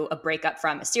through a breakup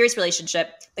from a serious relationship.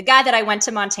 The guy that I went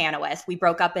to Montana with, we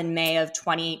broke up in May of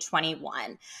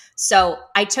 2021. So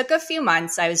I took a few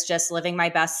months. I was just living my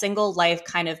best single life,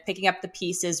 kind of picking up the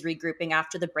pieces, regrouping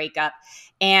after the breakup.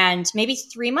 And maybe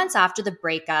 3 months after the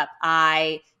breakup,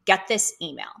 I get this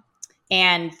email.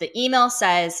 And the email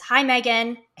says, "Hi,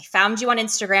 Megan. I found you on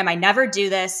Instagram. I never do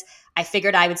this. I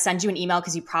figured I would send you an email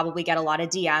because you probably get a lot of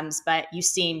DMs, but you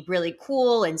seem really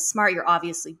cool and smart. You're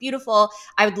obviously beautiful.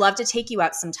 I would love to take you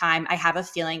out sometime. I have a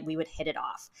feeling we would hit it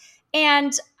off."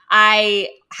 And I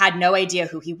had no idea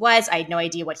who he was. I had no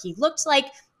idea what he looked like.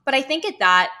 But I think at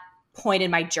that point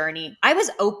in my journey, I was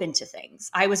open to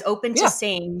things. I was open to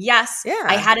saying yes. Yeah.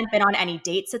 I hadn't been on any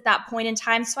dates at that point in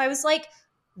time. So I was like,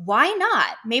 why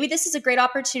not? Maybe this is a great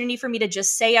opportunity for me to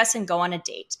just say yes and go on a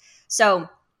date. So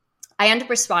I ended up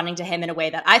responding to him in a way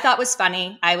that I thought was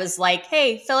funny. I was like,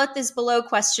 "Hey, fill out this below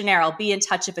questionnaire. I'll be in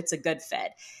touch if it's a good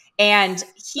fit." And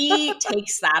he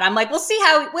takes that. I'm like, we'll see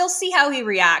how he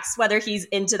reacts. Whether he's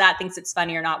into that, thinks it's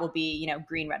funny or not, will be,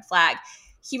 green, red flag.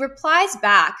 He replies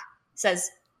back, says,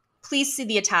 "Please see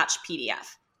the attached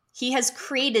PDF." He has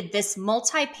created this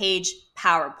multi-page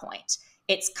PowerPoint.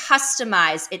 It's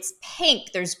customized. It's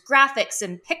pink. There's graphics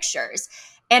and pictures.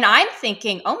 And I'm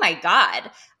thinking, oh my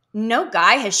God, no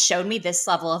guy has shown me this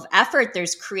level of effort.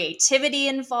 There's creativity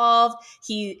involved.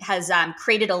 He has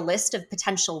created a list of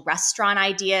potential restaurant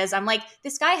ideas. I'm like,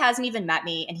 this guy hasn't even met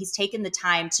me, and he's taken the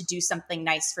time to do something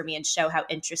nice for me and show how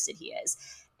interested he is.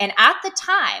 And at the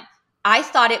time, I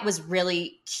thought it was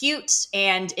really cute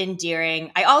and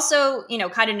endearing. I also,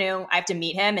 kind of knew I have to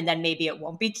meet him and then maybe it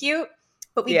won't be cute.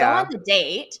 But we go on the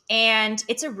date and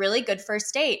it's a really good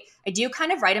first date. I do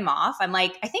kind of write him off. I'm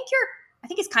like, I think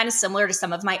it's kind of similar to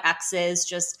some of my exes,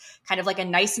 just kind of like a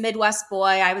nice Midwest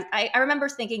boy. I remember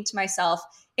thinking to myself,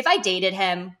 if I dated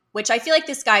him, which I feel like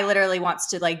this guy literally wants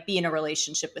to like be in a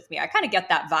relationship with me. I kind of get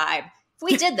that vibe. If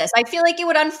we did this, I feel like it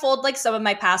would unfold like some of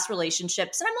my past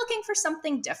relationships, and I'm looking for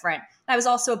something different. And I was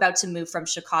also about to move from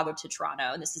Chicago to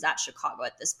Toronto, and this is at Chicago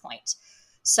at this point.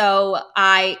 So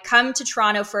I come to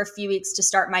Toronto for a few weeks to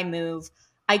start my move.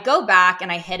 I go back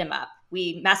and I hit him up.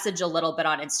 We message a little bit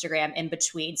on Instagram in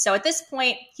between. So at this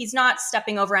point, he's not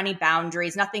stepping over any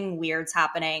boundaries. Nothing weird's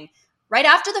happening. Right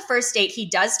after the first date, he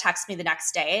does text me the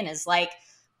next day and is like,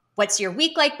 "What's your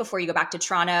week like before you go back to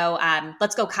Toronto?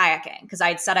 Let's go kayaking." Because I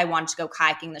had said I wanted to go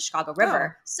kayaking the Chicago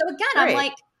River. So again, great. I'm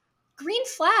like, green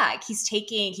flag. He's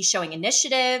showing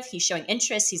initiative. He's showing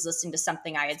interest. He's listening to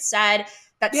something I had said.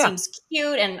 That seems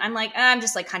cute. And I'm like, I'm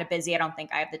just like kind of busy. I don't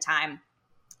think I have the time.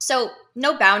 So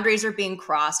no boundaries are being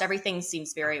crossed. Everything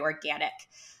seems very organic.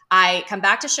 I come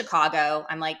back to Chicago.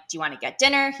 I'm like, "Do you want to get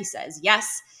dinner?" He says,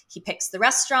 yes. He picks the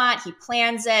restaurant. He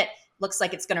plans it. Looks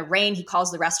like it's going to rain. He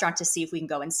calls the restaurant to see if we can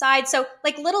go inside. So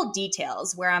like little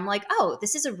details where I'm like, oh,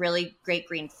 this is a really great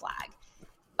green flag.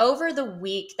 Over the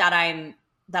week that I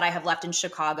have left in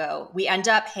Chicago, we end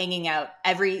up hanging out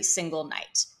every single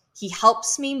night. He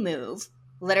helps me move,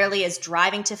 literally is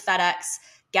driving to FedEx,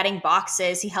 getting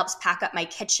boxes. He helps pack up my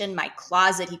kitchen, my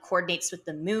closet. He coordinates with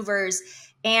the movers.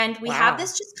 And we have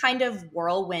this just kind of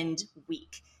whirlwind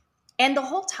week. And the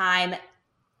whole time,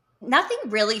 nothing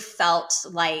really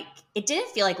it didn't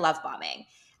feel like love bombing.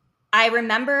 I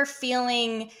remember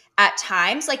feeling at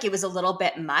times like it was a little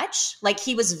bit much. Like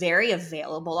he was very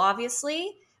available,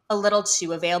 obviously, a little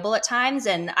too available at times.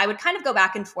 And I would kind of go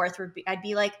back and forth where I'd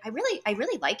be like, I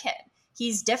really like him.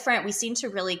 He's different. We seem to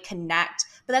really connect.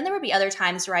 But then there would be other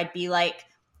times where I'd be like,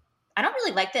 I don't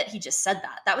really like that he just said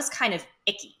that. That was kind of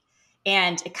icky.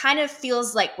 And it kind of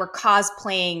feels like we're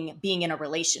cosplaying being in a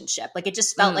relationship. Like it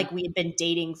just felt like we had been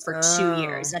dating for 2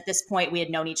 years. And at this point, we had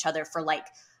known each other for like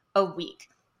a week.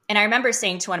 And I remember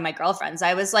saying to one of my girlfriends,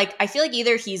 I was like, I feel like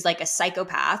either he's like a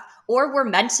psychopath or we're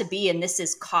meant to be and this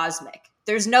is cosmic.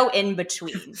 There's no in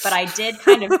between. But I did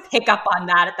kind of pick up on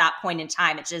that at that point in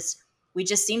time. We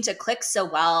just seemed to click so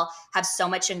well, have so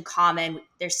much in common.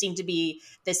 There seemed to be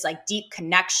this like deep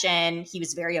connection. He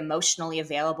was very emotionally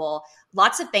available.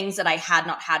 Lots of things that I had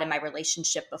not had in my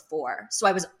relationship before. So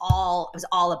I was all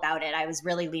about it. I was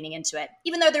really leaning into it,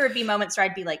 even though there would be moments where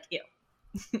I'd be like, ew.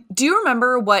 Do you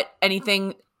remember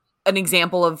an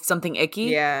example of something icky?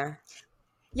 Yeah.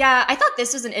 Yeah, I thought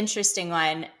this was an interesting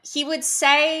one. He would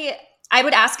say, I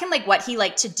would ask him like what he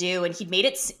liked to do, and he made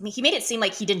it seem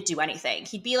like he didn't do anything.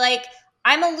 He'd be like,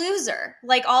 "I'm a loser.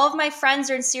 Like all of my friends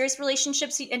are in serious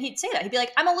relationships." And he'd say that. He'd be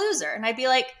like, "I'm a loser." And I'd be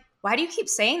like, why do you keep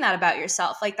saying that about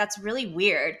yourself? Like, that's really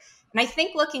weird. And I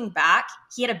think looking back,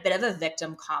 he had a bit of a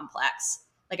victim complex.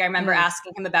 Like I remember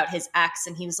asking him about his ex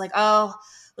and he was like, "Oh,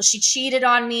 well, she cheated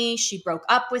on me. She broke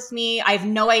up with me. I have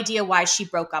no idea why she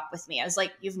broke up with me. I was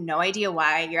like, you have no idea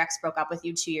why your ex broke up with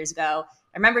you 2 years ago.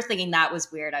 I remember thinking that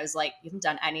was weird. I was like, you haven't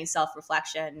done any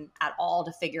self-reflection at all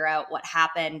to figure out what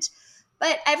happened.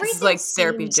 But everything This is like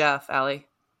therapy Jeff, Allie.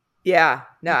 Yeah,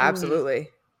 no, absolutely.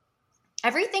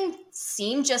 Everything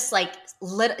seemed just like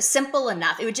simple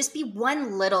enough. It would just be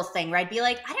one little thing where I'd be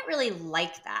like, I didn't really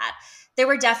like that. There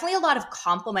were definitely a lot of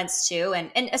compliments too. And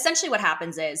essentially what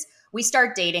happens is we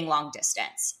start dating long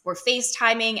distance. We're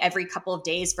FaceTiming every couple of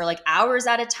days for like hours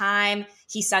at a time.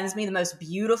 He sends me the most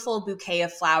beautiful bouquet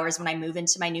of flowers when I move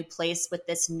into my new place with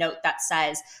this note that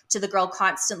says, to the girl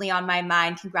constantly on my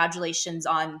mind, congratulations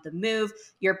on the move.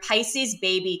 Your Pisces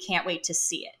baby, can't wait to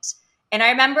see it. And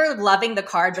I remember loving the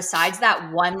card besides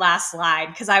that one last line,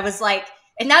 because I was like,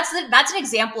 and that's an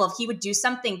example of he would do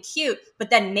something cute, but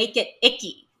then make it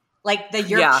icky. Like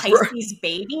your Pisces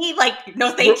baby, like,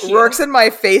 no thank you. Rourke's and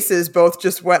my faces both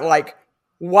just went like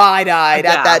wide-eyed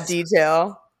at that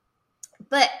detail.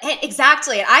 But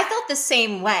exactly. I felt the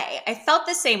same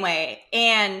way.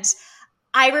 And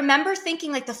I remember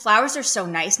thinking like the flowers are so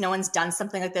nice. No one's done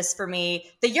something like this for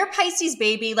me. Your Pisces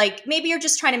baby, like maybe you're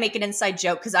just trying to make an inside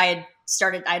joke because I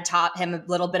had taught him a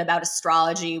little bit about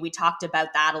astrology. We talked about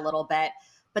that a little bit.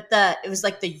 But it was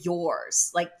like the yours,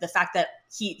 like the fact that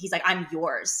he's like, I'm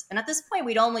yours. And at this point,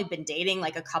 we'd only been dating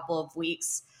like a couple of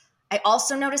weeks. I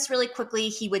also noticed really quickly,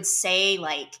 he would say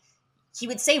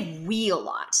we a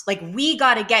lot. Like, we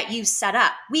got to get you set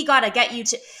up. We got to get you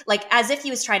to, like, as if he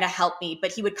was trying to help me,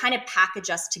 but he would kind of package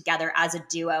us together as a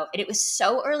duo. And it was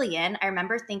so early in. I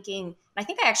remember thinking, and I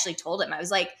think I actually told him, I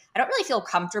was like, I don't really feel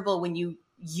comfortable when you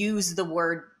use the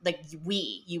word like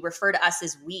we, you refer to us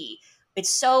as we.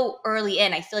 It's so early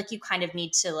in. I feel like you kind of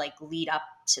need to like lead up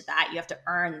to that. You have to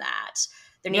earn that.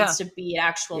 There needs to be an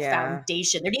actual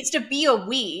foundation. There needs to be a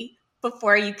we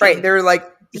before you can. Right. They're like,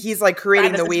 he's like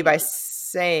creating the we by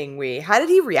saying we. How did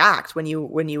he react when you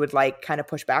would like kind of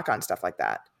push back on stuff like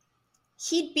that?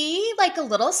 He'd be like a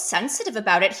little sensitive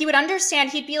about it. He would understand.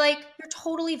 He'd be like, you're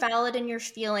totally valid in your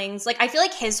feelings. Like, I feel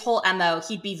like his whole MO,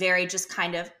 he'd be very just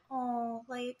kind of, oh,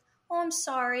 I'm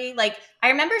sorry. Like,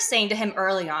 I remember saying to him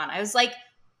early on, I was like,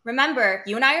 remember,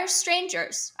 you and I are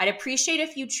strangers. I'd appreciate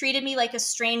if you treated me like a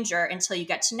stranger until you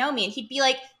get to know me. And he'd be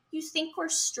like, you think we're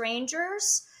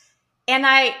strangers? And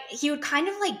he would kind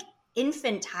of like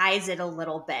infantize it a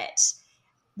little bit,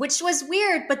 which was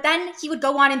weird. But then he would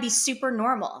go on and be super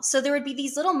normal. So there would be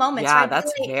these little moments. Yeah,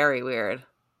 that's like, very weird.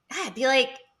 I'd be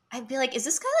like, is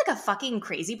this guy like a fucking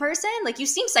crazy person? Like, you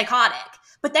seem psychotic.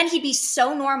 But then he'd be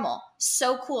so normal,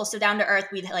 so cool, so down to earth.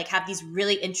 We'd like have these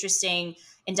really interesting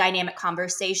and dynamic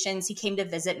conversations. He came to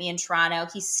visit me in Toronto.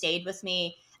 He stayed with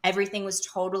me. Everything was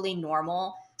totally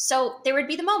normal. So there would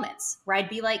be the moments where I'd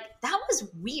be like, that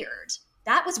was weird.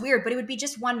 That was weird, but it would be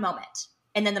just one moment.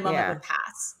 And then the moment would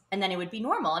pass. And then it would be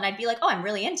normal. And I'd be like, oh, I'm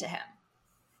really into him.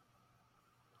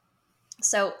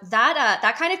 So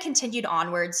that kind of continued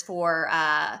onwards for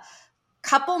a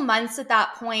couple months at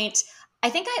that point. I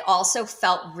think I also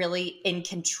felt really in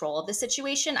control of the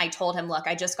situation. I told him, look,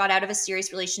 I just got out of a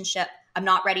serious relationship. I'm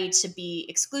not ready to be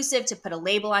exclusive, to put a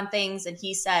label on things. And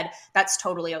he said, that's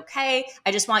totally okay.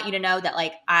 I just want you to know that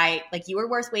like you were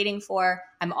worth waiting for.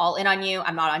 I'm all in on you.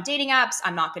 I'm not on dating apps.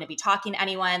 I'm not going to be talking to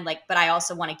anyone. Like, but I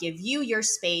also want to give you your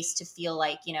space to feel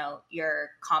like, you know, you're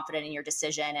confident in your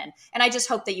decision. And I just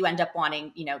hope that you end up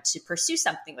wanting, you know, to pursue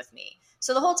something with me.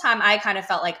 So the whole time I kind of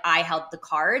felt like I held the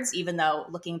cards, even though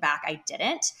looking back, I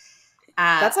didn't.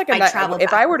 That's like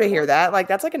if I were to hear that, like,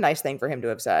 that's like a nice thing for him to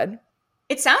have said.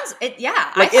 It sounds,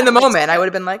 yeah. Like in the moment, I would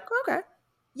have been like, okay.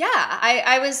 Yeah,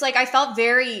 I was like, I felt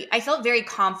very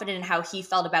confident in how he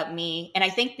felt about me. And I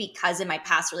think because in my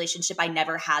past relationship, I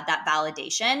never had that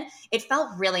validation, it felt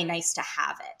really nice to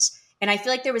have it. And I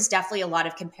feel like there was definitely a lot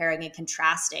of comparing and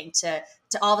contrasting to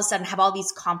all of a sudden have all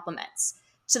these compliments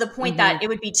to the point that it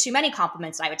would be too many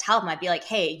compliments. And I would tell him, I'd be like,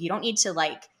 hey, you don't need to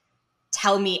like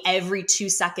tell me every 2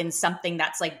 seconds something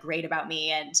that's like great about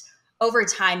me. And over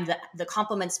time, the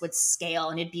compliments would scale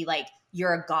and it'd be like,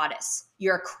 you're a goddess,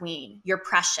 you're a queen, you're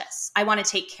precious. I want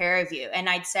to take care of you. And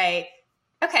I'd say,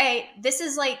 okay, this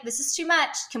is too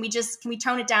much. Can we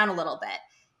tone it down a little bit?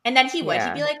 And then he would,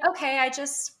 he'd be like, okay, I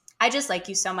just like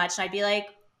you so much. And I'd be like,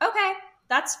 okay,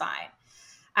 that's fine.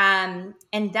 And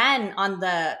then on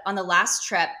the last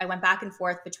trip, I went back and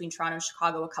forth between Toronto and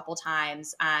Chicago a couple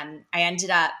times. I ended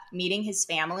up meeting his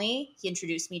family. He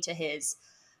introduced me to his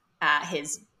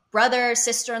brother,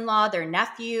 sister-in-law, their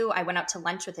nephew. I went out to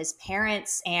lunch with his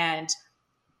parents, and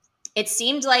it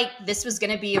seemed like this was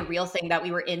going to be a real thing, that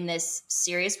we were in this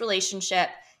serious relationship.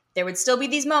 there would still be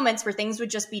these moments where things would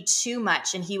just be too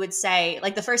much. And he would say,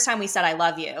 like the first time we said, I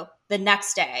love you, the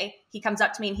next day he comes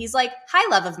up to me and he's like, hi,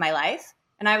 love of my life.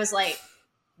 And I was like,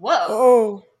 whoa.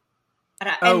 Oh,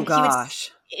 and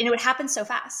gosh. And it would happen so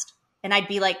fast. And I'd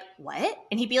be like, what?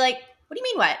 And he'd be like, what do you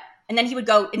mean what? And then he would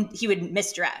go and he would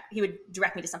misdirect. He would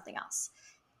direct me to something else.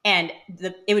 And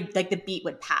it would like the beat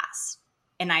would pass.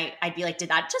 And I'd be like, did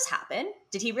that just happen?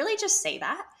 Did he really just say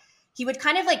that? He would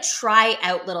kind of like try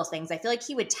out little things. I feel like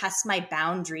he would test my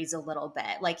boundaries a little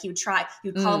bit. Like he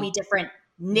would call me different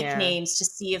nicknames to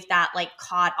see if that like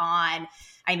caught on.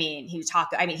 I mean, he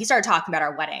started talking about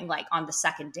our wedding like on the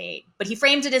second date, but he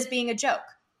framed it as being a joke.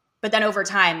 But then over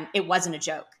time, it wasn't a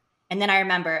joke. And then I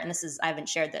remember, and I haven't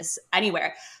shared this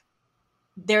anywhere.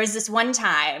 There was this one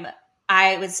time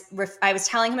I was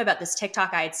telling him about this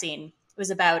TikTok I had seen. It was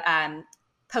about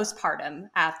postpartum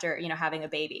after, having a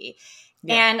baby.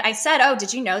 Yeah. And I said, oh,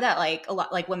 did you know that like a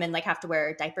lot, like women like have to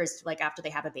wear diapers like after they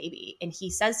have a baby? And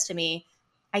he says to me,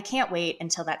 I can't wait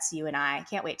until that's you and I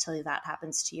can't wait till that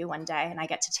happens to you one day and I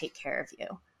get to take care of you.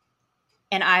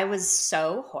 And I was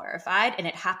so horrified and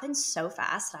it happened so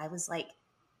fast. I was like,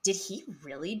 did he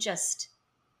really just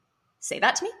say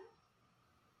that to me?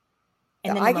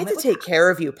 And then I get to take care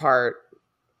of you part.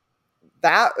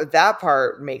 That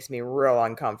part makes me real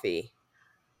uncomfy.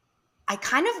 I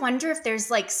kind of wonder if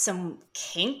there's like some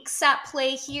kinks at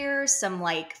play here, some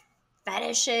like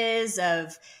fetishes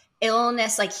of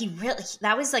illness. Like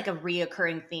that was like a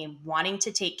reoccurring theme, wanting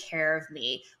to take care of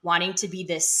me, wanting to be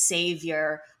this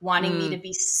savior, wanting me to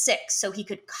be sick so he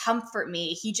could comfort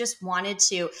me. He just wanted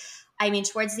to,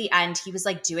 towards the end, he was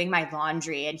like doing my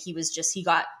laundry and he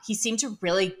seemed to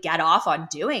really get off on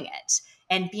doing it.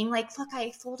 And being like, look,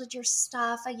 I folded your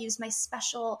stuff. I used my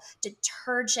special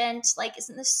detergent. Like,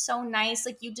 isn't this so nice?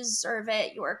 Like, you deserve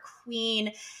it. You're a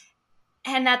queen.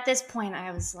 And at this point,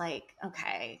 I was like,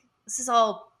 okay, this is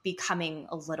all becoming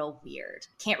a little weird.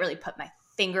 Can't really put my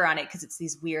finger on it because it's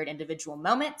these weird individual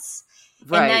moments.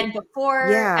 Right. And then before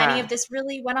any of this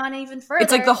really went on even further.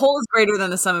 It's like the whole is greater than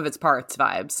the sum of its parts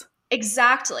vibes.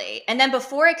 Exactly. And then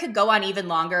before it could go on even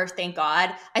longer, thank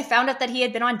God, I found out that he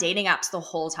had been on dating apps the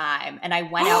whole time. And I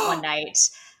went out one night.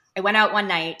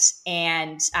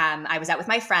 And I was out with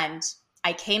my friend.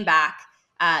 I came back.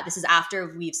 This is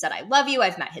after we've said, I love you.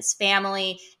 I've met his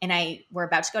family and we're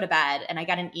about to go to bed. And I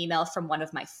got an email from one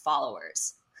of my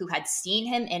followers who had seen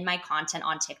him in my content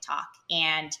on TikTok.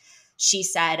 And she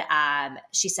said,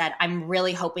 I'm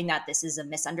really hoping that this is a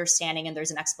misunderstanding and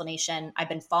there's an explanation. I've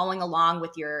been following along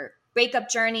with your breakup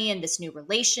journey and this new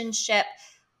relationship.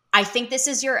 I think this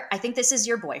is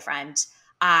your boyfriend.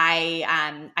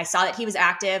 I saw that he was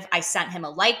active. I sent him a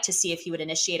like to see if he would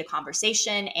initiate a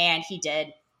conversation, and he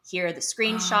did. Here are the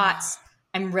screenshots.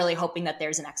 I'm really hoping that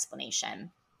there's an explanation.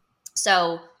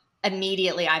 So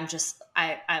immediately I'm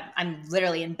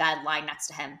literally in bed lying next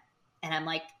to him. And I'm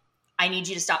like, I need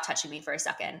you to stop touching me for a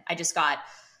second. I just got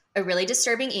a really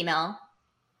disturbing email.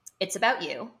 It's about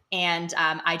you. And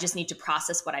I just need to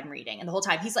process what I'm reading. And the whole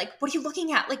time he's like, what are you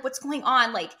looking at? Like, what's going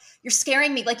on? Like, you're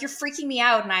scaring me. Like, you're freaking me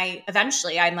out. And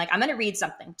I'm like, I'm going to read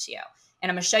something to you. And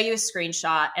I'm going to show you a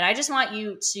screenshot. And I just want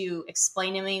you to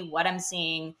explain to me what I'm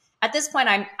seeing. At this point,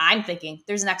 I'm thinking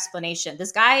there's an explanation.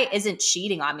 This guy isn't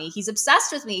cheating on me. He's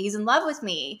obsessed with me. He's in love with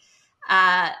me.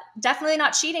 Definitely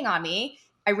not cheating on me.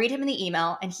 I read him in the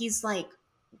email and he's like,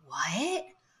 what?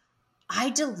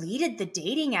 I deleted the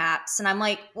dating apps. And I'm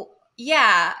like, well,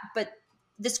 yeah, but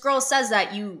this girl says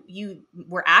that you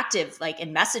were active, like,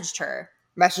 and messaged her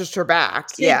back.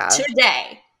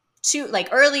 Today.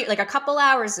 Earlier, like a couple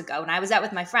hours ago when I was out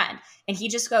with my friend. And he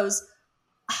just goes,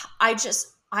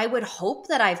 I would hope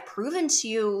that I've proven to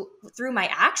you through my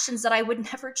actions that I would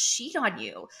never cheat on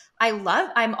you.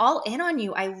 I'm all in on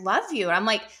you. I love you. And I'm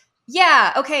like,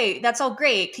 yeah, okay, that's all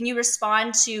great. Can you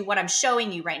respond to what I'm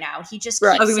showing you right now? And he just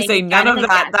keeps I was going to say, none of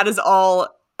that. That is all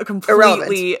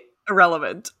completely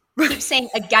irrelevant. Keeps saying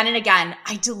again and again,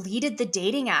 I deleted the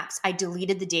dating apps.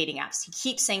 He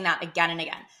keeps saying that again and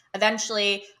again.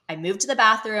 Eventually, I moved to the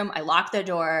bathroom. I locked the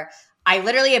door. I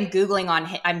literally am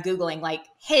Googling like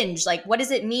Hinge. Like, what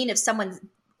does it mean if someone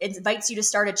invites you to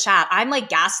start a chat? I'm like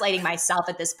gaslighting myself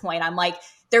at this point. I'm like,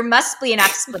 there must be an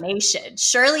explanation.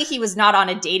 Surely he was not on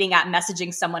a dating app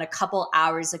messaging someone a couple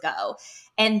hours ago.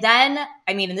 And then,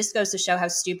 and this goes to show how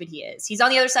stupid he is. He's on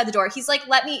the other side of the door. He's like,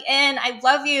 let me in. I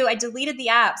love you. I deleted the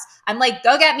apps. I'm like,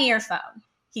 go get me your phone.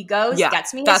 He goes,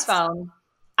 gets me his phone.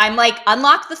 I'm like,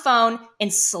 unlock the phone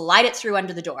and slide it through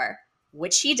under the door,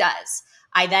 which he does.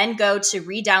 I then go to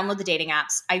re-download the dating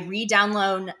apps. I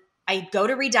go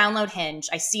to re-download Hinge.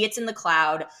 I see it's in the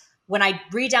cloud. When I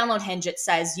re-download Hinge, it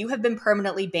says, you have been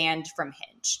permanently banned from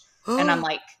Hinge. And I'm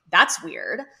like, that's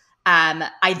weird.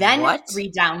 I then What?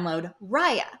 re-download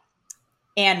Raya.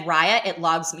 And Raya, it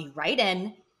logs me right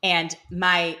in, and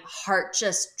my heart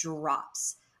just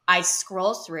drops. I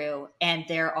scroll through, and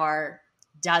there are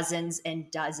dozens and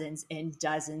dozens and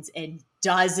dozens and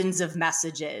dozens of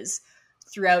messages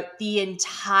throughout the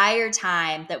entire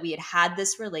time that we had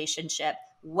this relationship,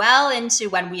 well into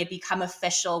when we had become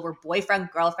official, where boyfriend,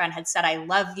 girlfriend had said, I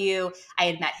love you. I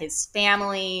had met his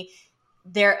family.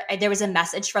 There was a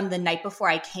message from the night before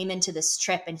I came into this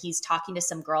trip, and he's talking to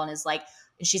some girl and is like,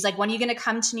 and she's like, when are you going to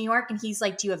come to New York? And he's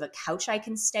like, do you have a couch I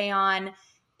can stay on?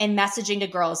 And messaging to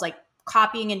girls, like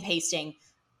copying and pasting,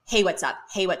 hey, what's up?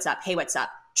 Hey, what's up? Hey, what's up?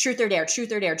 Truth or dare,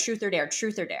 truth or dare, truth or dare,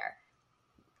 truth or dare.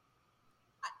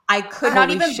 I could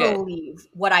not even believe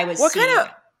what I was seeing.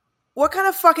 What kind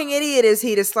of fucking idiot is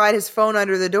he to slide his phone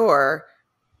under the door?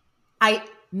 I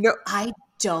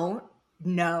don't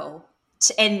know.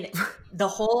 And the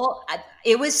whole,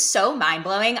 it was so mind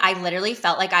blowing. I literally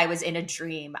felt like I was in a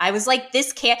dream. I was like,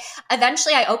 this can't,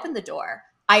 eventually I opened the door.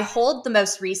 I hold the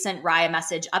most recent Raya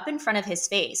message up in front of his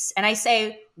face. And I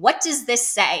say, what does this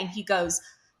say? And he goes,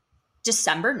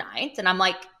 December 9th. And I'm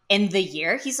like, in the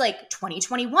year? He's like,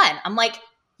 2021. I'm like,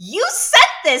 you sent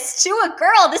this to a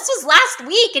girl. This was last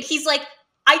week. And he's like,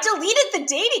 I deleted the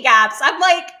dating apps. I'm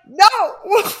like,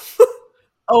 no.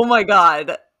 Oh my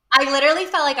God. I literally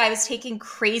felt like I was taking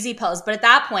crazy pills. But at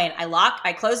that point,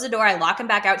 I close the door, I lock him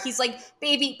back out. He's like,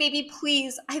 baby,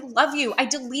 please, I love you. I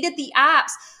deleted the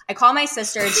apps. I call my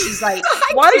sister and she's like,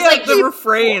 why is like the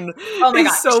refrain? Oh my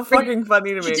God. So fucking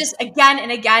funny to me. Just again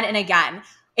and again and again.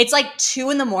 It's like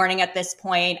 2 a.m. at this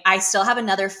point. I still have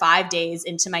another 5 days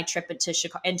into my trip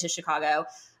into Chicago.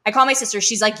 I call my sister.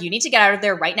 She's like, you need to get out of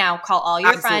there right now. Call all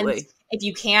your friends. If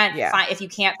you can't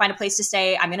find a place to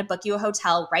stay, I'm going to book you a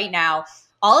hotel right now.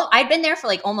 I'd been there for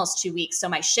like almost 2 weeks. So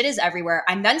my shit is everywhere.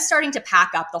 I'm then starting to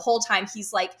pack up. The whole time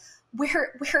he's like,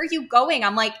 where are you going?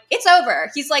 I'm like, it's over.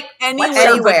 He's like,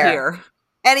 anywhere.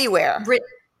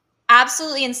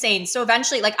 Absolutely insane. So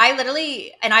eventually, like I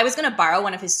was going to borrow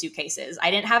one of his suitcases.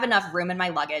 I didn't have enough room in my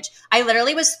luggage. I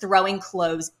literally was throwing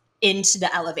clothes into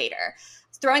the elevator.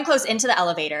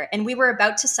 And we were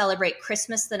about to celebrate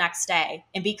Christmas the next day.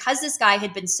 And because this guy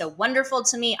had been so wonderful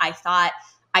to me, I thought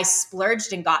I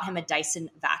splurged and got him a Dyson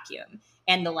vacuum.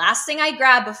 And the last thing I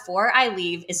grab before I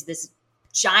leave is this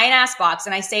giant ass box.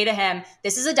 And I say to him,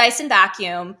 this is a Dyson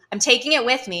vacuum. I'm taking it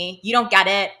with me. You don't get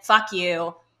it. Fuck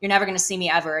you. You're never going to see me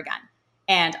ever again.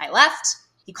 And I left.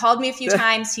 He called me a few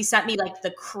times. He sent me like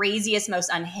the craziest, most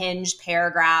unhinged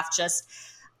paragraph. Just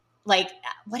like,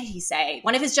 what did he say?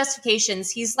 One of his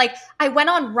justifications, he's like, I went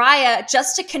on Raya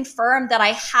just to confirm that I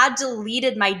had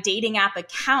deleted my dating app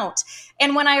account.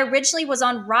 And when I originally was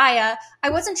on Raya,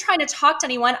 I wasn't trying to talk to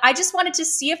anyone. I just wanted to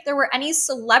see if there were any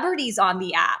celebrities on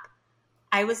the app.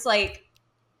 I was like,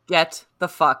 get the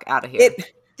fuck out of here.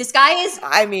 This guy is,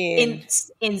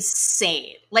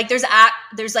 insane. Like there's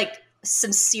like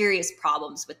some serious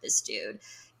problems with this dude.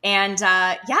 And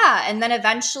and then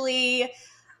eventually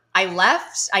I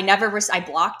left. I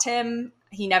blocked him.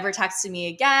 He never texted me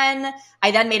again.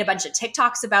 I then made a bunch of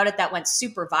TikToks about it that went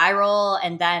super viral.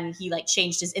 And then he like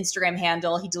changed his Instagram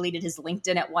handle. He deleted his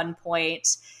LinkedIn at one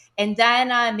point. And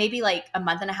then maybe like a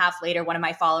month and a half later, one of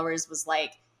my followers was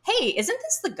like, hey, isn't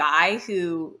this the guy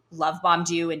who love bombed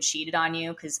you and cheated on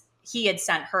you? Because he had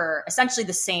sent her essentially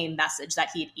the same message that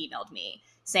he had emailed me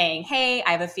saying, hey,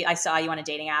 I saw you on a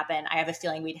dating app and I have a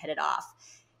feeling we'd hit it off.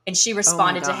 And she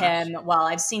responded to him, well,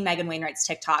 I've seen Megan Wainwright's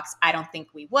TikToks. I don't think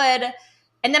we would.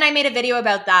 And then I made a video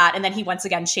about that. And then he once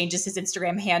again changes his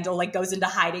Instagram handle, like goes into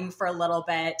hiding for a little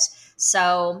bit.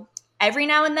 So every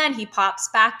now and then he pops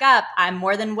back up. I'm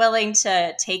more than willing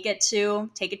to take it to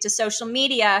social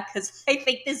media because I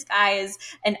think this guy is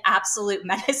an absolute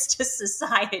menace to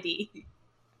society.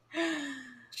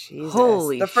 Jesus.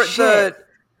 Holy shit.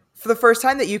 For the first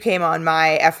time that you came on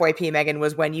my FYP, Megan,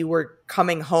 was when you were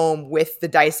coming home with the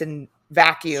Dyson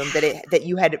vacuum that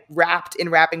you had wrapped in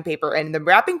wrapping paper, and the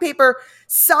wrapping paper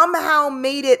somehow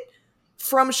made it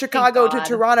from Chicago to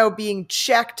Toronto being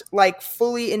checked like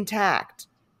fully intact.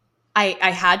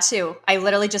 I had to. I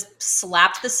literally just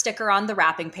slapped the sticker on the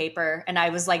wrapping paper and I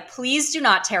was like, please do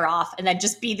not tear off and then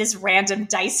just be this random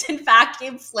Dyson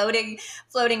vacuum floating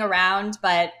around.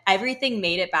 But everything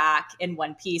made it back in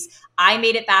one piece. I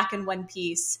made it back in one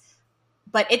piece.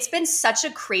 But it's been such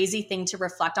a crazy thing to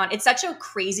reflect on. It's such a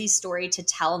crazy story to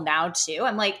tell now too.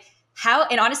 I'm like, how,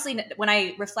 and honestly, when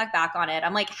I reflect back on it,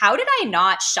 I'm like, how did I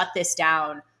not shut this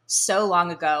down so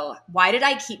long ago? Why did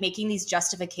I keep making these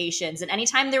justifications? And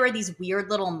anytime there were these weird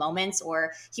little moments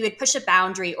or he would push a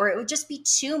boundary or it would just be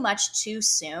too much too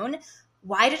soon,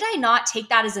 why did I not take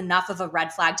that as enough of a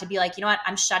red flag to be like, you know what,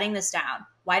 I'm shutting this down?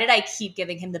 Why did I keep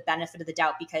giving him the benefit of the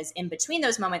doubt? Because in between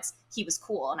those moments, he was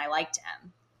cool and I liked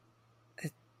him.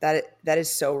 That is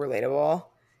so relatable.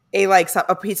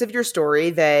 A piece of your story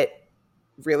that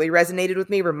really resonated with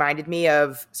me reminded me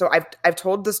of, so I've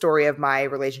told the story of my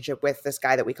relationship with this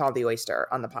guy that we call the Oyster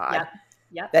on the pod.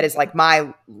 Yep. That is like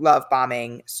my love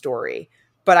bombing story.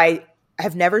 But I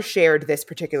have never shared this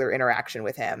particular interaction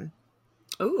with him.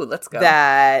 Ooh, let's go.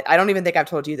 That I don't even think I've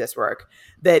told you this, work.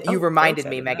 That you reminded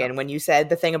me, Megan, when you said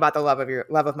the thing about the love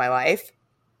of my life.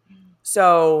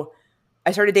 So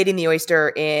I started dating the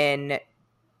Oyster in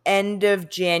end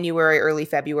of January, early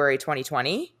February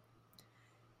 2020.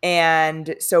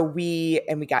 And so we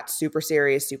got super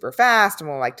serious, super fast. And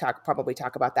we'll probably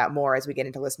talk about that more as we get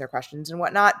into listener questions and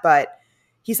whatnot. But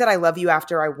he said, I love you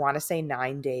after, I want to say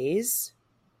 9 days,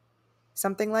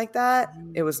 something like that.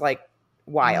 It was like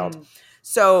wild.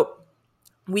 So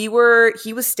he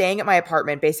was staying at my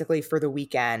apartment basically for the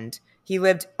weekend. He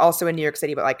lived also in New York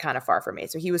City, but like kind of far from me.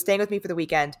 So he was staying with me for the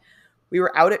weekend. We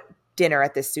were out at dinner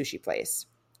at this sushi place.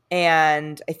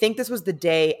 And I think this was the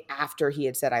day after he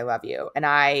had said, I love you. And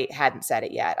I hadn't said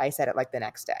it yet. I said it like the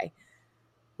next day.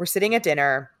 We're sitting at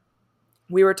dinner.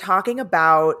 We were talking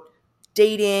about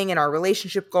dating and our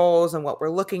relationship goals and what we're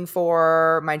looking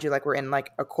for. Mind you, like we're in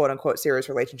like a quote unquote serious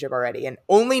relationship already. And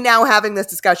only now having this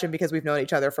discussion because we've known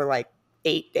each other for like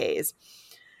 8 days.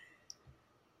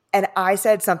 And I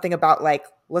said something about like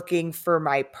looking for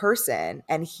my person.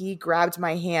 And he grabbed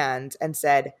my hand and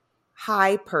said,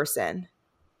 hi, person.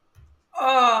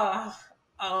 I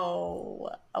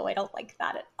don't like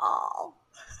that at all.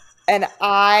 And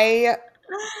I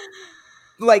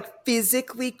like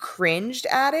physically cringed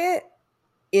at it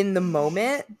in the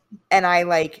moment. And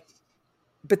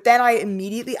but then I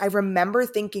remember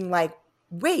thinking like,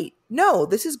 wait, no,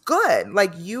 this is good.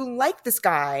 Like you like this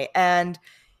guy and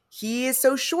he is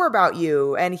so sure about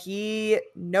you and he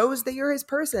knows that you're his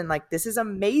person. Like, this is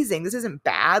amazing. This isn't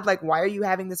bad. Like, why are you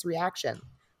having this reaction?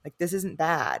 Like, this isn't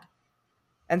bad.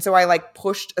 And so I like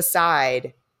pushed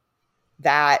aside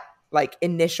that like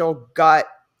initial gut,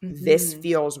 this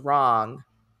feels wrong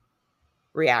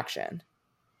reaction.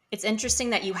 It's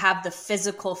interesting that you have the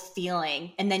physical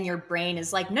feeling and then your brain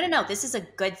is like, no, this is a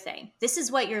good thing. This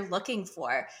is what you're looking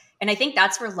for. And I think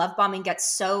that's where love bombing gets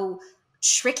so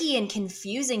tricky and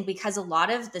confusing because a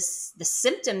lot of the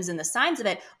symptoms and the signs of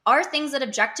it are things that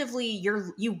objectively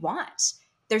you want.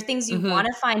 They're things you want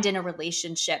to find in a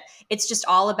relationship. It's just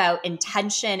all about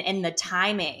intention and the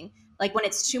timing. Like when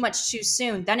it's too much too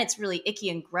soon, then it's really icky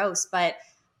and gross. But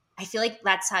I feel like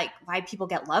that's like why people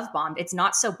get love bombed. It's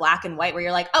not so black and white where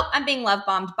you're like, oh, I'm being love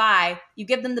bombed. Bye. You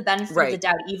give them the benefit of the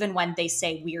doubt, even when they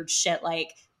say weird shit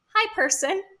like, hi,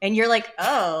 person. And you're like,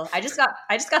 oh, I just got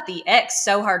the ick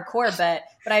so hardcore, but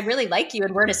I really like you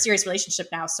and we're in a serious relationship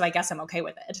now. So I guess I'm okay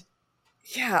with it.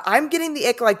 Yeah, I'm getting the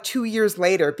ick like 2 years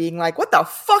later being like, what the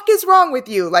fuck is wrong with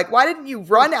you? Like, why didn't you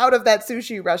run out of that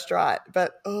sushi restaurant?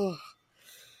 But,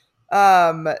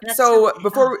 so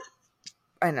before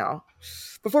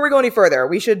we go any further,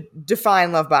 we should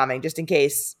define love bombing just in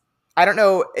case. I don't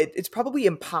know. It's probably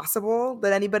impossible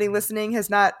that anybody listening has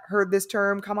not heard this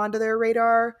term come onto their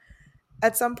radar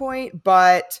at some point.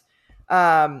 But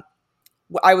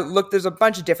there's a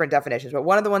bunch of different definitions, but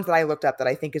one of the ones that I looked up that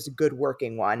I think is a good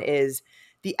working one is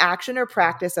the action or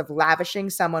practice of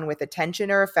lavishing someone with attention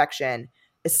or affection,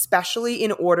 especially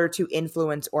in order to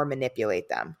influence or manipulate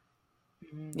them.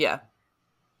 Yeah.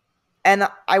 And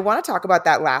I want to talk about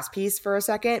that last piece for a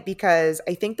second because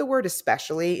I think the word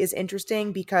especially is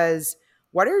interesting because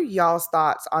what are y'all's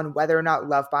thoughts on whether or not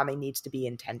love bombing needs to be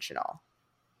intentional?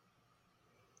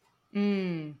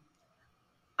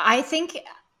 I think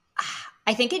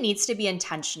it needs to be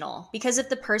intentional because if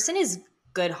the person is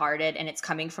good-hearted and it's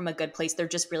coming from a good place, they're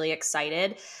just really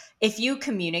excited. If you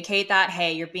communicate that,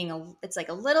 hey, it's like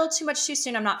a little too much too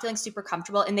soon, I'm not feeling super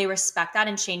comfortable, and they respect that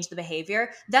and change the behavior,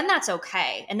 then that's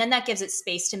okay. And then that gives it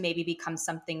space to maybe become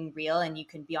something real and you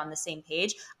can be on the same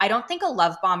page. I don't think a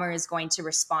love bomber is going to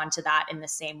respond to that in the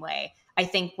same way. I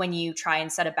think when you try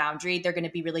and set a boundary, they're going to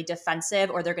be really defensive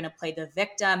or they're going to play the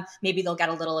victim. Maybe they'll get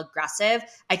a little aggressive.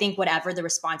 I think whatever the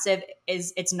responsive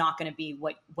is, it's not going to be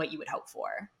what you would hope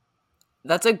for.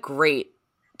 That's a great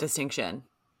distinction.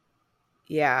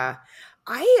 Yeah.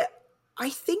 I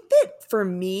think that for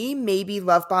me, maybe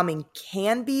love bombing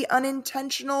can be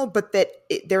unintentional, but that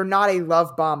they're not a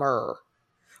love bomber.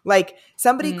 Like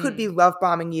somebody could be love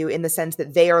bombing you in the sense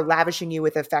that they are lavishing you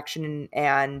with affection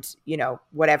and, you know,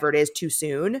 whatever it is too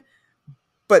soon.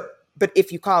 But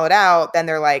if you call it out, then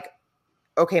they're like,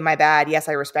 okay, my bad. Yes,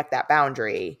 I respect that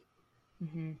boundary.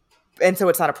 And so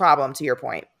it's not a problem, to your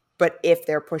point. But if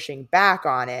they're pushing back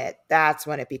on it, that's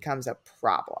when it becomes a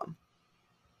problem.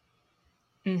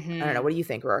 Mm-hmm. I don't know. What do you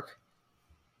think, Rourke?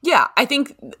 Yeah, I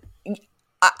think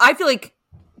I feel like,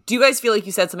 do you guys feel like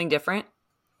you said something different?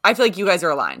 I feel like you guys are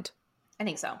aligned. I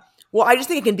think so. Well, I just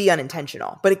think it can be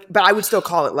unintentional, but I would still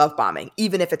call it love bombing,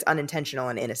 even if it's unintentional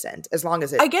and innocent, as long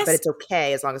as it. But it's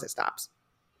okay as long as it stops.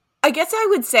 I guess I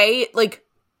would say, like,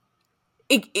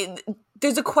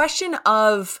 there's a question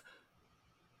of,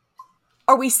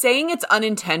 are we saying it's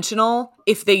unintentional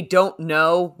if they don't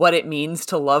know what it means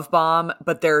to love bomb,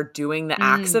 but they're doing the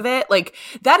acts of it? Like,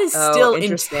 that is still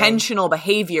intentional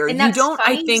behavior. And you don't,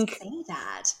 funny I think, you say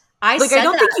that. I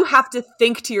don't think you have to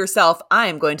think to yourself, I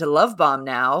am going to love bomb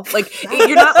now. Like,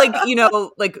 you're not like,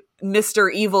 like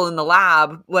Mr. Evil in the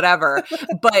lab, whatever.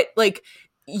 But like,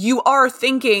 you are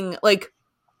thinking, like,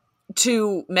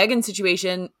 to Megan's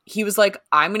situation, he was like,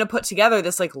 I'm going to put together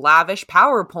this like lavish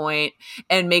PowerPoint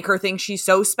and make her think she's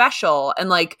so special. And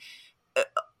like,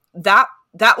 that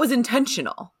was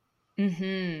intentional.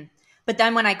 Mm-hmm. But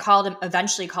then when I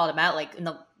eventually called him out, like in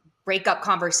the breakup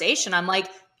conversation, I'm like,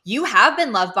 you have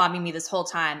been love bombing me this whole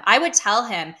time. I would tell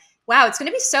him, wow, it's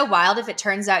going to be so wild if it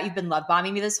turns out you've been love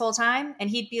bombing me this whole time. And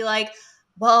he'd be like,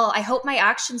 well, I hope my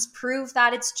actions prove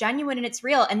that it's genuine and it's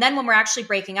real. And then when we're actually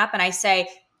breaking up and I say,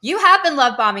 you have been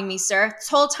love bombing me, sir. This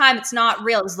whole time it's not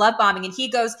real. It was love bombing. And he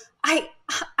goes, I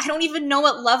don't even know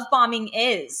what love bombing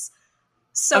is.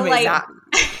 So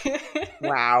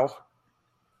wow.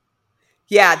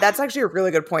 Yeah, that's actually a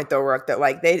really good point though, Rourke, that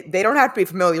like they don't have to be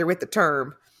familiar with the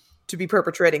term to be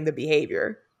perpetrating the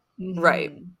behavior.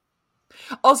 Right.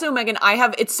 Also, Megan,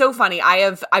 it's so funny.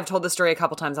 I've told this story a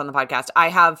couple times on the podcast. I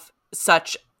have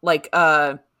such like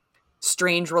a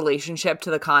strange relationship to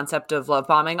the concept of love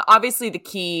bombing. Obviously, the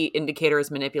key indicator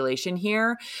is manipulation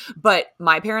here, but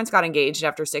my parents got engaged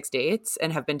after 6 dates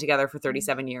and have been together for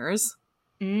 37 years.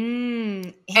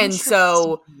 And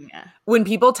so when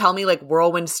people tell me like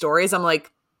whirlwind stories, I'm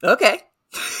like, okay,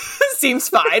 seems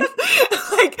fine.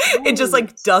 Like, it just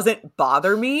like doesn't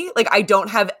bother me. Like, I don't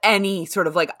have any sort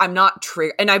of like, I'm not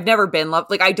triggered, and I've never been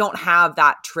loved. Like, I don't have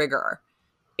that trigger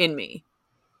in me.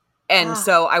 And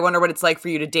so I wonder what it's like for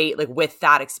you to date, like, with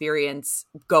that experience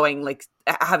going, like,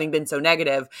 having been so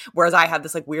negative, whereas I have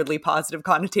this, like, weirdly positive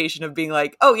connotation of being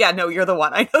like, oh, yeah, no, you're the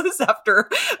one. I know this after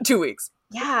 2 weeks.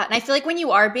 Yeah. And I feel like when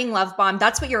you are being love bombed,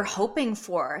 that's what you're hoping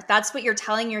for. That's what you're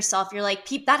telling yourself. You're like,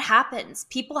 that happens.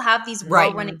 People have these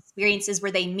whirlwind experiences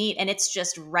where they meet and it's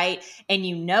just right. And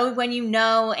you know when you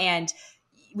know, and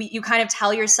you kind of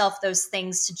tell yourself those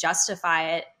things to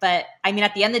justify it. But I mean,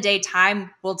 at the end of the day,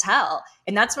 time will tell.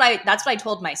 And that's what I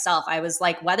told myself. I was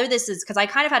like, whether this is, because I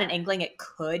kind of had an inkling it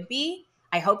could be.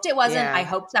 I hoped it wasn't. Yeah. I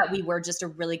hoped that we were just a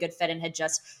really good fit and had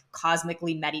just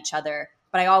cosmically met each other.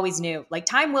 But I always knew, like,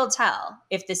 time will tell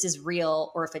if this is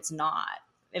real or if it's not.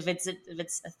 If it's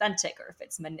authentic or if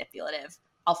it's manipulative.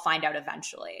 I'll find out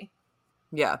eventually.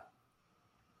 Yeah.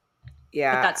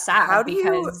 Yeah. But that's sad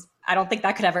because I don't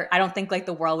think like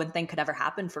the whirlwind thing could ever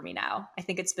happen for me now. I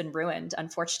think it's been ruined,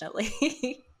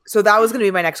 unfortunately. So that was going to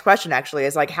be my next question, actually,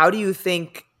 is like, how do you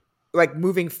think, like,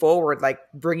 moving forward, like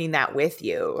bringing that with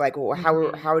you, like,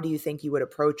 how do you think you would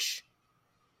approach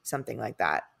something like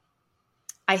that?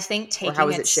 I think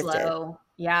taking it slow.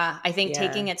 Yeah. I think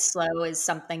taking it slow is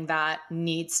something that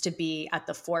needs to be at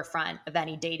the forefront of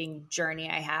any dating journey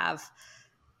I have.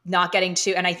 Not getting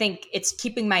to, and I think it's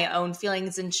keeping my own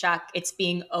feelings in check. It's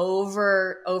being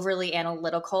overly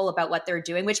analytical about what they're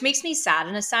doing, which makes me sad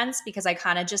in a sense, because I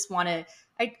kind of just want to,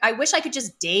 I wish I could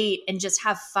just date and just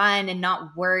have fun and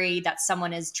not worry that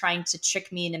someone is trying to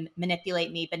trick me and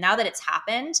manipulate me. But now that it's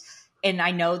happened, and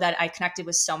I know that I connected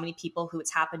with so many people who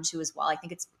it's happened to as well, I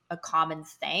think it's a common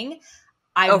thing.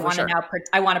 I want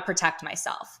to protect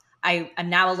myself. I am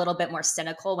now a little bit more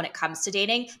cynical when it comes to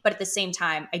dating, but at the same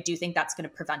time, I do think that's going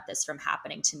to prevent this from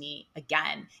happening to me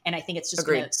again. And I think it's just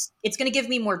going to give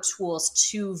me more tools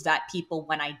to vet people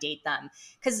when I date them.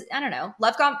 Because I don't know,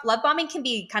 love bombing can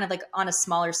be kind of like on a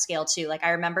smaller scale too. Like,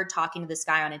 I remember talking to this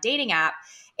guy on a dating app,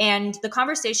 and the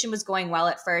conversation was going well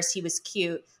at first. He was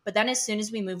cute, but then as soon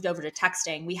as we moved over to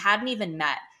texting, we hadn't even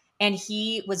met. And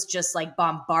he was just like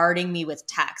bombarding me with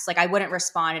texts. Like, I wouldn't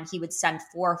respond and he would send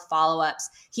 4 follow-ups.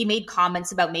 He made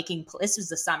comments about this was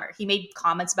the summer. He made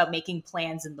comments about making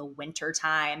plans in the winter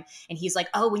time. And he's like,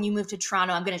 oh, when you move to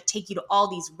Toronto, I'm going to take you to all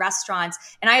these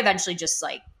restaurants. And I eventually just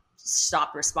like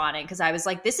stopped responding because I was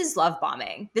like, this is love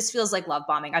bombing. This feels like love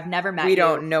bombing. I've never met you. We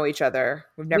don't know each other.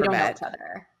 We've never met. We don't know each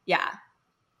other.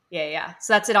 Yeah.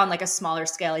 So that's it on like a smaller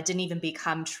scale. It didn't even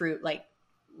become true, like,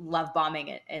 love bombing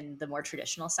it in the more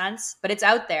traditional sense, but it's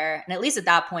out there. And at least at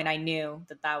that point I knew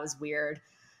that was weird.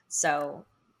 So,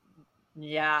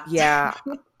 yeah. Yeah.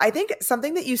 I think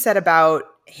something that you said about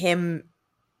him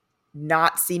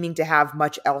not seeming to have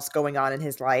much else going on in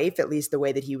his life, at least the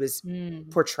way that he was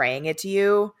portraying it to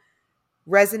you,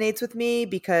 resonates with me,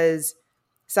 because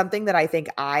something that I think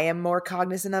I am more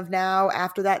cognizant of now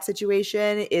after that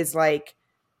situation is like,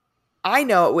 I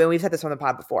know, when we've said this on the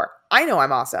pod before, I know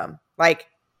I'm awesome. Like,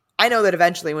 I know that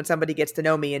eventually when somebody gets to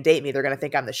know me and date me, they're going to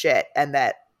think I'm the shit and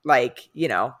that, like, you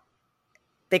know,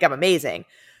 think I'm amazing.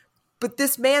 But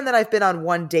this man that I've been on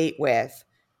one date with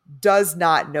does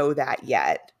not know that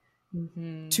yet,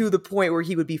 to the point where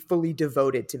he would be fully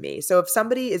devoted to me. So if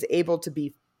somebody is able to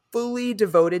be fully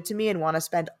devoted to me and want to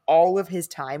spend all of his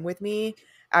time with me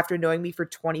after knowing me for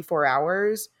 24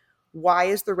 hours, why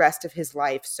is the rest of his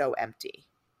life so empty?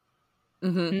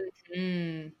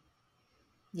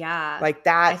 Yeah. Like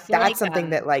that's something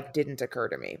that like didn't occur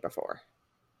to me before.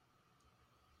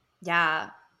 Yeah,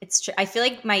 it's true. I feel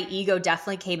like my ego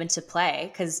definitely came into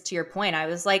play because, to your point, I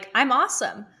was like, I'm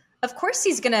awesome. Of course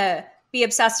he's going to be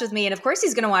obsessed with me. And of course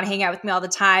he's going to want to hang out with me all the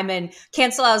time and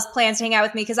cancel all his plans to hang out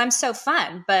with me because I'm so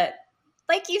fun. But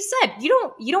like you said,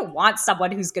 you don't want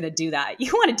someone who's going to do that.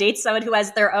 You want to date someone who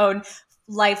has their own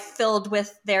life filled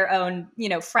with their own,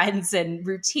 friends and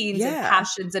routines and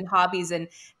passions and hobbies and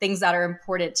things that are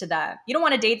important to them. You don't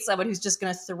want to date someone who's just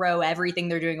going to throw everything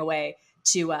they're doing away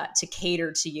to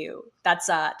cater to you. That's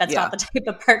not the type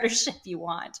of partnership you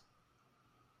want.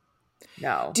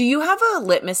 No. Do you have a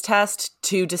litmus test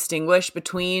to distinguish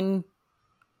between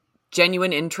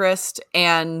genuine interest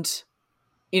and,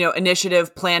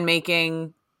 initiative, plan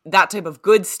making, that type of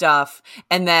good stuff,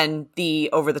 and then the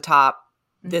over the top,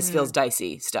 this feels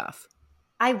dicey stuff?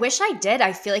 I wish I did.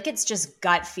 I feel like it's just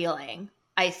gut feeling.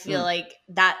 I feel like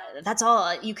that's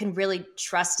all you can really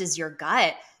trust is your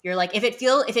gut. You're like, if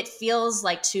it feels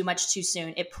like too much too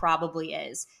soon, it probably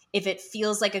is. If it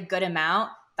feels like a good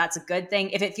amount, that's a good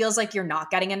thing. If it feels like you're not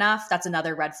getting enough, that's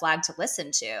another red flag to listen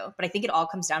to. But I think it all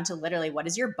comes down to literally, what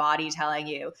is your body telling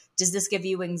you? Does this give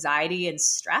you anxiety and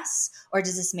stress, or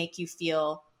does this make you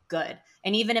feel good?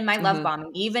 And even in my love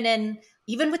bombing,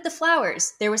 even with the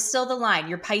flowers, there was still the line,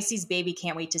 your Pisces baby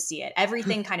can't wait to see it.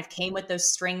 Everything kind of came with those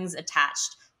strings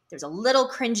attached. There's a little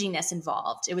cringiness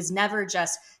involved. It was never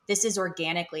just, this is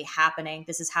organically happening.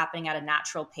 This is happening at a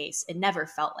natural pace. It never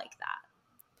felt like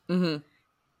that. Mm-hmm.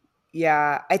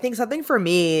 Yeah. I think something for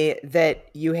me that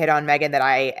you hit on, Megan, that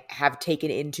I have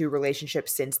taken into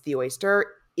relationships since the oyster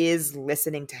is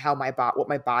listening to how what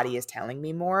my body is telling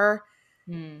me more.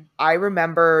 I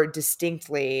remember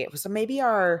distinctly, it was maybe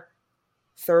our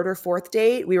third or fourth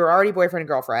date. We were already boyfriend and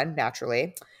girlfriend,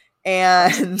 naturally.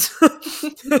 And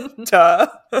duh.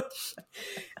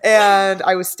 And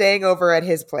I was staying over at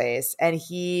his place and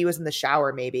he was in the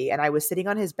shower maybe. And I was sitting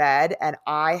on his bed and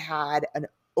I had an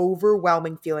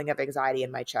overwhelming feeling of anxiety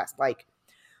in my chest. Like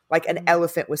an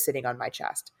elephant was sitting on my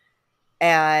chest.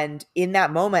 And in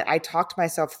that moment, I talked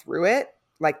myself through it,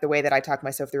 like the way that I talk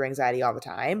myself through anxiety all the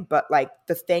time. But like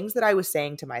the things that I was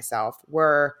saying to myself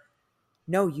were,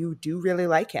 no, you do really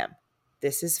like him.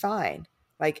 This is fine.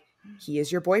 Like, he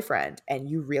is your boyfriend and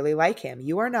you really like him.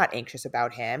 You are not anxious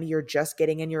about him. You're just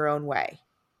getting in your own way.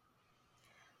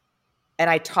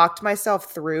 And I talked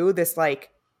myself through this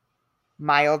like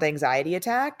mild anxiety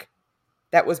attack.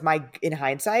 That was in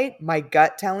hindsight, my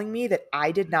gut telling me that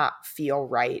I did not feel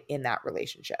right in that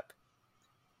relationship.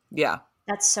 Yeah.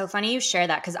 That's so funny you share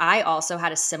that, because I also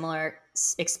had a similar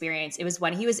experience. It was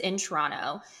when he was in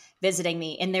Toronto visiting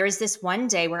me. And there was this one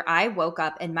day where I woke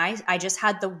up and I just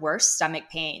had the worst stomach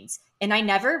pains. And I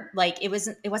never, it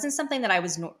wasn't something that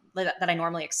that I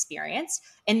normally experienced.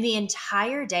 And the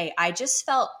entire day, I just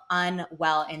felt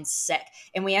unwell and sick.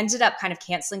 And we ended up kind of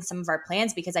canceling some of our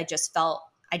plans because I just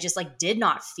did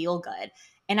not feel good.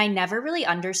 And I never really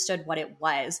understood what it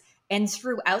was. And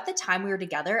throughout the time we were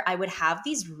together, I would have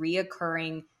these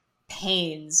reoccurring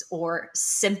pains or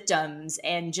symptoms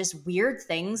and just weird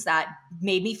things that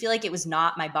made me feel like it was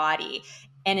not my body.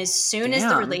 And as soon as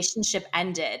the relationship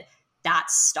ended, that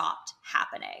stopped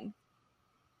happening.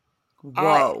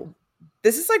 Whoa.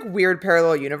 This is like weird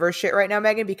parallel universe shit right now,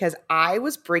 Megan, because I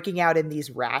was breaking out in these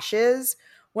rashes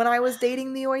when I was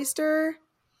dating the oyster.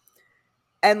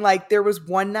 And like there was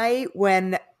one night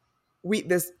when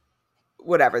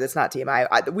that's not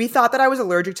TMI. We thought that I was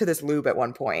allergic to this lube at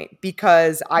one point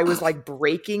because I was like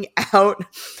breaking out.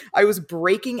 I was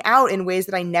breaking out in ways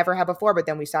that I never had before, but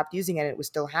then we stopped using it and it was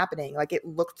still happening. Like it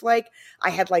looked like I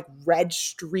had like red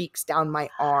streaks down my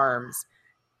arms.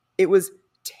 It was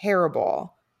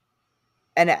terrible.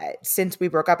 And since we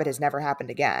broke up, it has never happened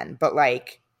again. But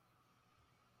like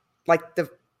the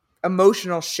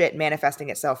emotional shit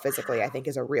manifesting itself physically, I think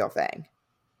is a real thing.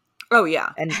 Oh yeah.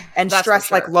 And That's for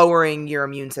stress like sure. lowering your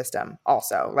immune system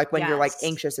also. Like when you're like Yes.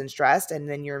 anxious and stressed, and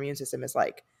then your immune system is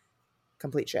like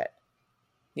complete shit.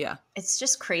 Yeah. It's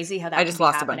just crazy how that I can just be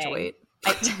lost happening. a bunch of weight.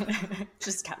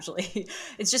 Just casually.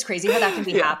 It's just crazy how that can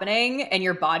be Yeah. happening, and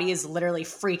your body is literally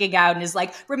freaking out and is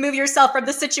like, remove yourself from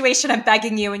the situation, I'm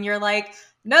begging you. And you're like,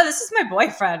 no, this is my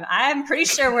boyfriend. I'm pretty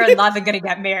sure we're in love and gonna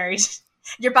get married.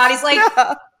 Your body's like,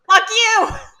 Yeah. fuck you.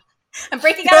 I'm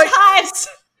breaking You're out in like- hives.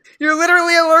 You're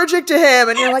literally allergic to him,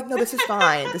 and you're like, no, this is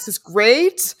fine. This is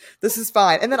great. This is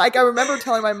fine. And then like I remember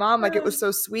telling my mom, like, it was so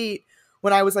sweet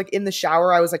when I was like in the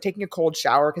shower. I was like taking a cold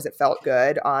shower because it felt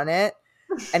good on it.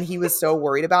 And he was so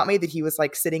worried about me that he was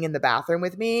like sitting in the bathroom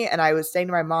with me. And I was saying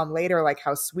to my mom later, like,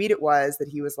 how sweet it was that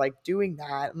he was like doing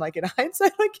that. And like in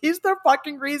hindsight, like he's the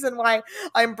fucking reason why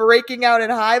I'm breaking out in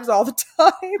hives all the time.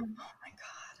 Oh my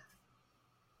God.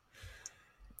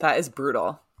 That is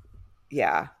brutal.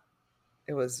 Yeah.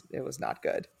 It was not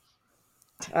good.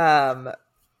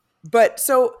 But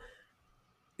so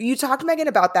you talked, Megan,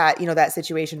 about that, you know, that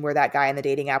situation where that guy in the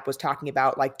dating app was talking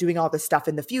about like doing all this stuff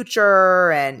in the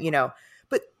future and, you know,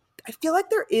 but I feel like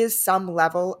there is some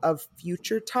level of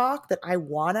future talk that I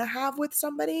want to have with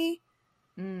somebody.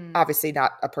 Obviously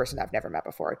not a person I've never met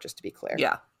before, just to be clear.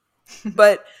 Yeah.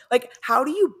 But like, how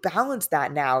do you balance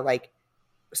that now? Like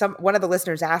one of the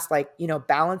listeners asked, like, you know,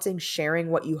 balancing sharing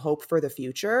what you hope for the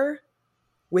future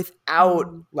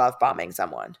without love bombing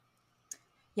someone.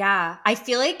 Yeah, I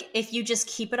feel like if you just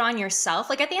keep it on yourself,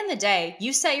 like at the end of the day,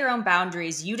 you set your own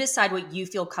boundaries. You decide what you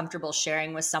feel comfortable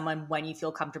sharing with someone when you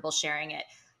feel comfortable sharing it.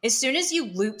 As soon as you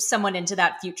loop someone into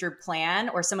that future plan,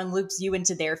 or someone loops you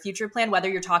into their future plan, whether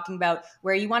you're talking about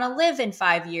where you want to live in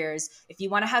 5 years, if you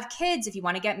want to have kids, if you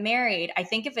want to get married, I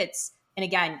think if it's, and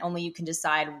again, only you can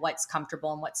decide what's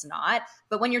comfortable and what's not.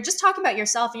 But when you're just talking about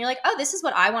yourself and you're like, oh, this is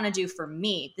what I want to do for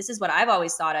me, this is what I've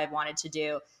always thought I wanted to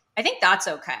do, I think that's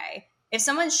okay. If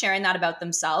someone's sharing that about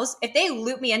themselves, if they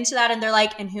loop me into that and they're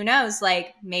like, and who knows,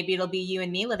 like maybe it'll be you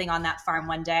and me living on that farm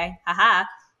one day. Haha.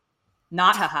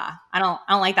 Not haha. I don't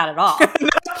like that at all.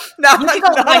 No, You can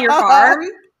go live on your farm.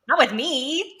 Not with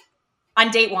me. On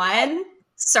date one,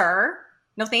 sir.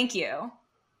 No, thank you.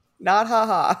 Not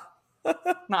haha.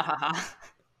 Not haha.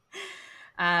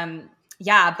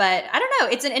 Yeah, but I don't know.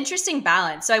 It's an interesting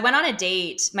balance. So I went on a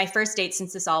date, my first date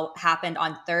since this all happened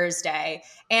on Thursday,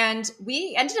 and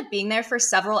we ended up being there for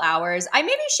several hours. I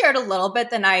maybe shared a little bit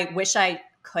than I wish I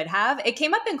could have. It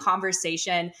came up in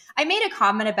conversation. I made a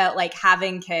comment about like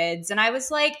having kids, and I was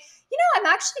like, you know,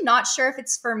 I'm actually not sure if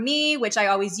it's for me, which I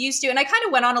always used to. And I kind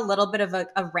of went on a little bit of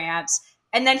a rant.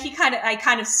 And then I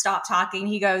kind of stopped talking.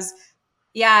 He goes,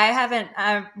 yeah, I haven't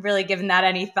really given that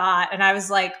any thought. And I was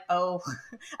like, oh,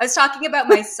 I was talking about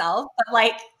myself, but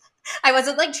like, I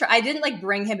wasn't like, I didn't like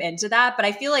bring him into that. But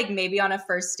I feel like maybe on a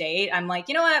first date, I'm like,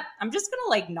 you know what? I'm just going to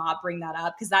like not bring that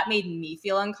up because that made me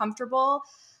feel uncomfortable.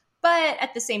 But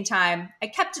at the same time, I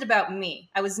kept it about me.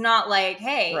 I was not like,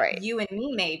 hey, Right. you and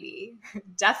me, maybe.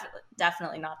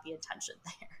 Definitely not the intention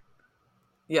there.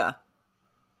 Yeah.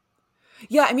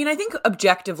 Yeah, I mean, I think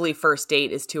objectively first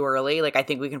date is too early. Like, I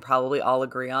think we can probably all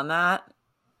agree on that.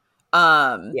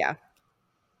 Yeah.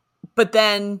 But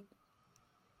then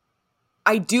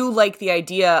I do like the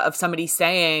idea of somebody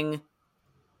saying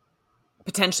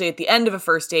potentially at the end of a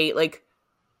first date, like,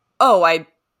 oh,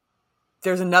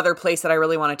 there's another place that I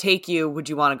really want to take you. Would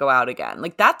you want to go out again?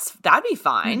 Like, that'd be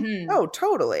fine. Mm-hmm. Oh,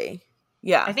 totally.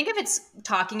 Yeah. I think if it's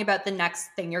talking about the next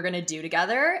thing you're going to do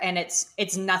together and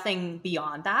it's nothing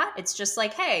beyond that, it's just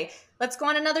like, hey, let's go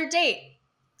on another date.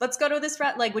 Let's go to this,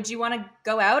 like, would you want to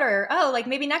go out? Or, oh, like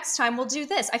maybe next time we'll do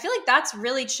this. I feel like that's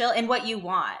really chill and what you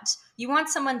want. You want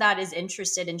someone that is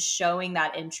interested in showing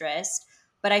that interest.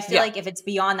 But I feel like if it's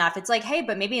beyond that, if it's like, hey,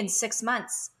 but maybe in 6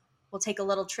 months, we'll take a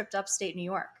little trip to upstate New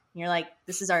York. And you're like,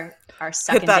 this is our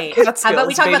second date. How about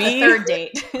we talk about the third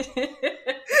date?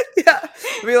 Yeah.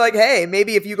 Be like, hey,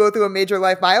 maybe if you go through a major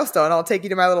life milestone, I'll take you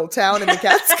to my little town in the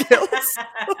Catskills.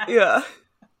 Yeah.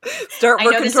 Start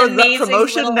working towards that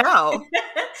promotion now.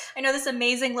 I know this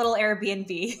amazing little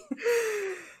Airbnb.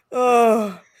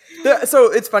 Oh.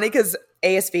 So it's funny because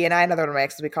ASV and I, another one of my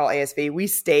exes we call ASV, we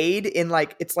stayed in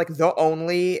like, it's like the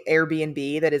only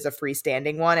Airbnb that is a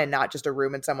freestanding one and not just a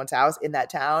room in someone's house in that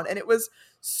town. And it was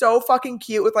so fucking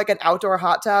cute with like an outdoor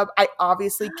hot tub. I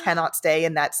obviously cannot stay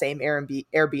in that same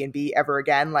Airbnb ever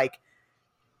again. Like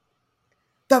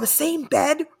the same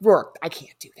bed, Rourke, I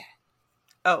can't do that.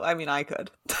 Oh, I mean, I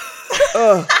could.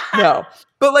 Oh, no.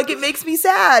 But like, it makes me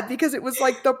sad because it was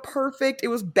like the perfect, it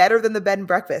was better than the bed and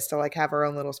breakfast to like have our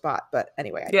own little spot. But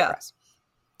anyway, I digress.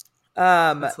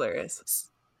 That's hilarious.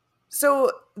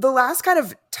 So the last kind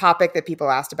of topic that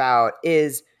people asked about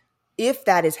is if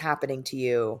that is happening to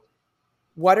you,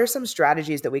 what are some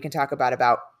strategies that we can talk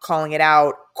about calling it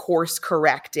out, course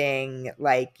correcting,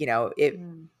 like,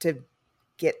 to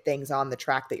get things on the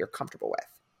track that you're comfortable with?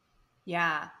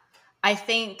 Yeah. I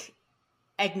think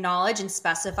acknowledge and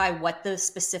specify what the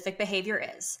specific behavior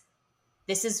is.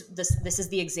 This is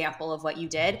the example of what you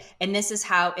did, and this is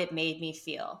how it made me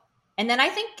feel. And then I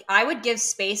think I would give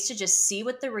space to just see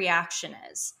what the reaction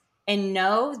is and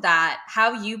know that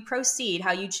how you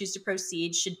choose to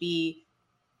proceed should be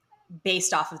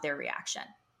based off of their reaction.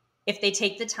 If they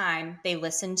take the time, they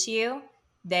listen to you,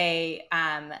 they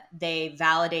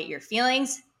validate your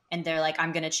feelings, and they're like,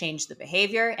 I'm going to change the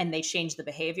behavior, and they change the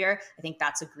behavior, I think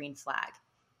that's a green flag.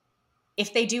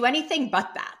 If they do anything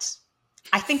but that,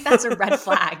 I think that's a red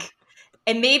flag.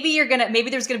 And maybe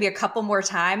there's going to be a couple more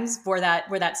times where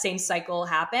that same cycle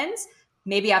happens.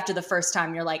 Maybe after the first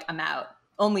time you're like, I'm out.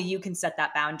 Only you can set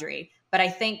that boundary. But I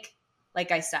think,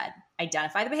 like I said,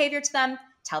 identify the behavior to them,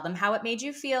 tell them how it made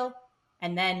you feel,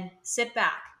 and then sit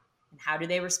back and how do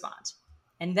they respond?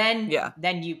 And then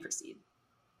you proceed.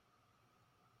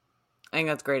 I think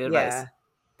that's great advice.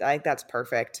 Yeah, I think that's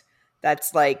perfect.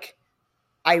 That's like,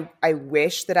 I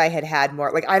wish that I had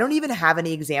more, like, I don't even have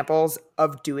any examples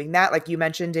of doing that. Like you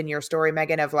mentioned in your story,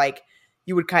 Megan, of like,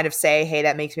 you would kind of say, hey,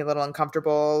 that makes me a little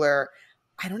uncomfortable, or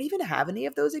I don't even have any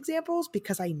of those examples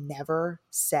because I never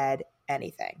said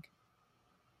anything.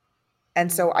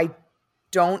 And so I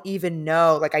don't even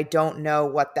know, like, I don't know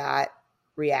what that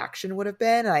reaction would have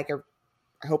been. Like,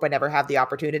 I hope I never have the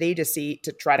opportunity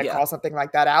to try to call something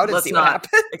like that out and see what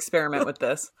happens. Experiment with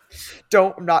this.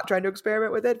 I'm not trying to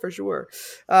experiment with it for sure.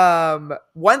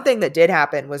 One thing that did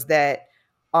happen was that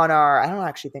I don't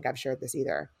actually think I've shared this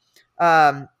either.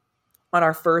 On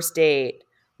our first date,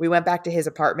 we went back to his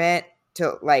apartment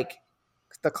to like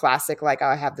the classic, like,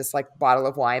 I have this like bottle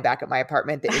of wine back at my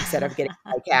apartment that instead of getting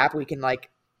a cab, we can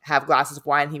like have glasses of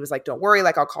wine. He was like, don't worry,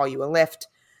 like, I'll call you a lift.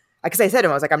 Because I said to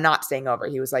him, I was like, I'm not staying over.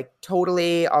 He was like,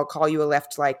 totally, I'll call you a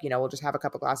lift. Like, we'll just have a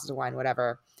couple glasses of wine,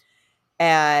 whatever.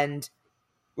 And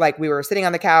like, we were sitting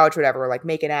on the couch, whatever, we're like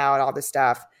making out, all this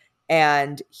stuff.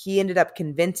 And he ended up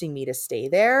convincing me to stay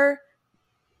there.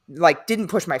 Like, didn't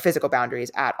push my physical boundaries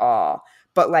at all,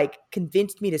 but like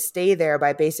convinced me to stay there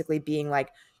by basically being like,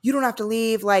 you don't have to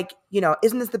leave. Like,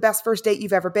 isn't this the best first date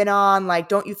you've ever been on? Like,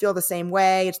 don't you feel the same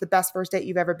way? It's the best first date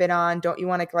you've ever been on. Don't you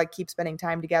want to like keep spending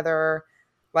time together?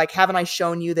 Like, haven't I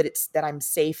shown you that I'm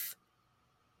safe?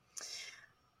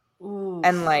 Ooh.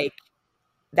 And like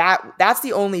that's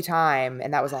the only time,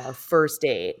 and that was on our first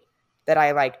date, that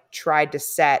I like tried to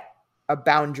set a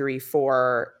boundary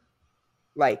for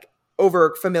like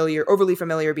overly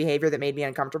familiar behavior that made me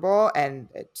uncomfortable, and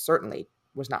it certainly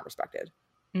was not respected.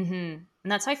 Mm-hmm.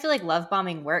 And that's how I feel like love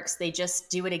bombing works. They just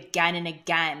do it again and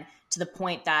again to the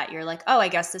point that you're like, oh, I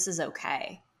guess this is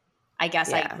okay. I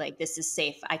guess I like, this is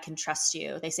safe. I can trust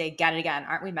you. They say again and again,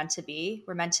 aren't we meant to be?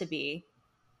 We're meant to be.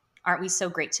 Aren't we so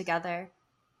great together?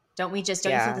 Don't you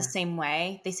feel the same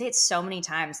way? They say it so many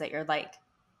times that you're like,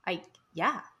 I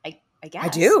guess. I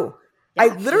do. Yeah. I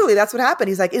literally, that's what happened.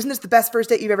 He's like, isn't this the best first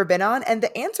date you've ever been on? And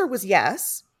the answer was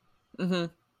yes. Mm-hmm.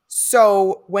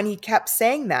 So when he kept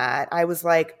saying that, I was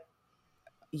like,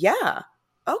 yeah,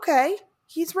 okay,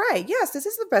 he's right. Yes, this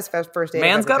is the best first date.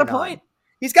 Man's got a point.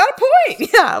 He's got a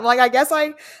point. Yeah. I'm like, I guess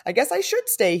I should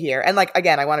stay here. And like,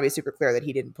 again, I want to be super clear that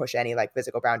he didn't push any like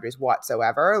physical boundaries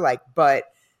whatsoever. Like, but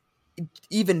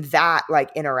even that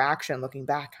like interaction, looking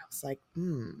back, I was like,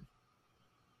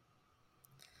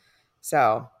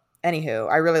 So anywho,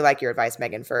 I really like your advice,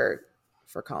 Megan, for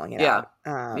calling it out.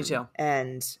 Me too.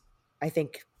 And I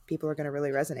think people are going to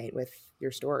really resonate with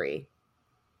your story.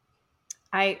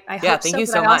 I hope thank you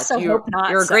so much.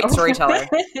 You're a great storyteller.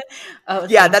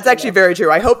 That's actually very true.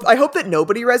 I hope that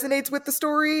nobody resonates with the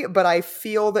story, but I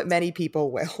feel that many people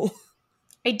will.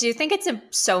 I do think it's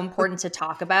so important to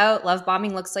talk about. Love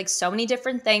bombing looks like so many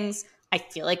different things. I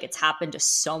feel like it's happened to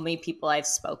so many people I've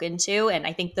spoken to, and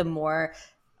I think the more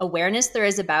awareness there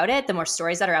is about it, the more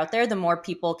stories that are out there, the more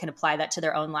people can apply that to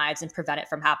their own lives and prevent it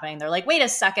from happening. They're like, wait a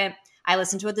second, I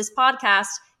listened to this podcast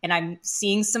and I'm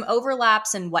seeing some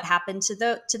overlaps in what happened to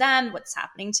them, what's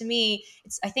happening to me.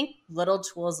 I think little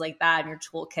tools like that in your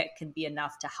toolkit can be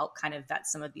enough to help kind of vet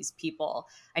some of these people.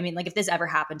 I mean, like, if this ever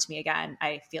happened to me again,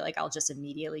 I feel like I'll just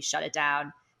immediately shut it down.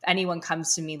 If anyone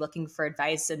comes to me looking for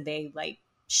advice and they like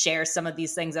share some of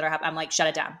these things that are happening, I'm like, shut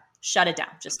it down.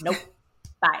 Just nope.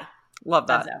 Bye. Love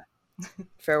that.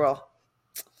 Farewell.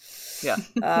 Yeah.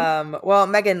 Well,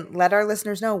 Megan, let our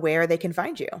listeners know where they can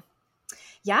find you.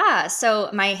 Yeah, so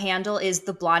my handle is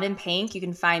The Blonde in Pink. You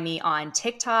can find me on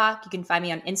TikTok. You can find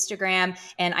me on Instagram.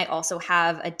 And I also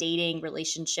have a dating,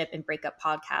 relationship, and breakup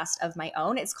podcast of my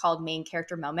own. It's called Main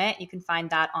Character Moment. You can find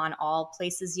that on all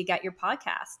places you get your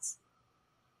podcasts.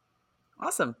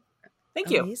 Awesome. Thank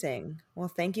you. Amazing. Well,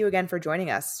 thank you again for joining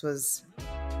us. This was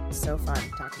so fun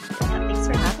talking to you. Yeah, thanks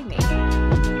for having me.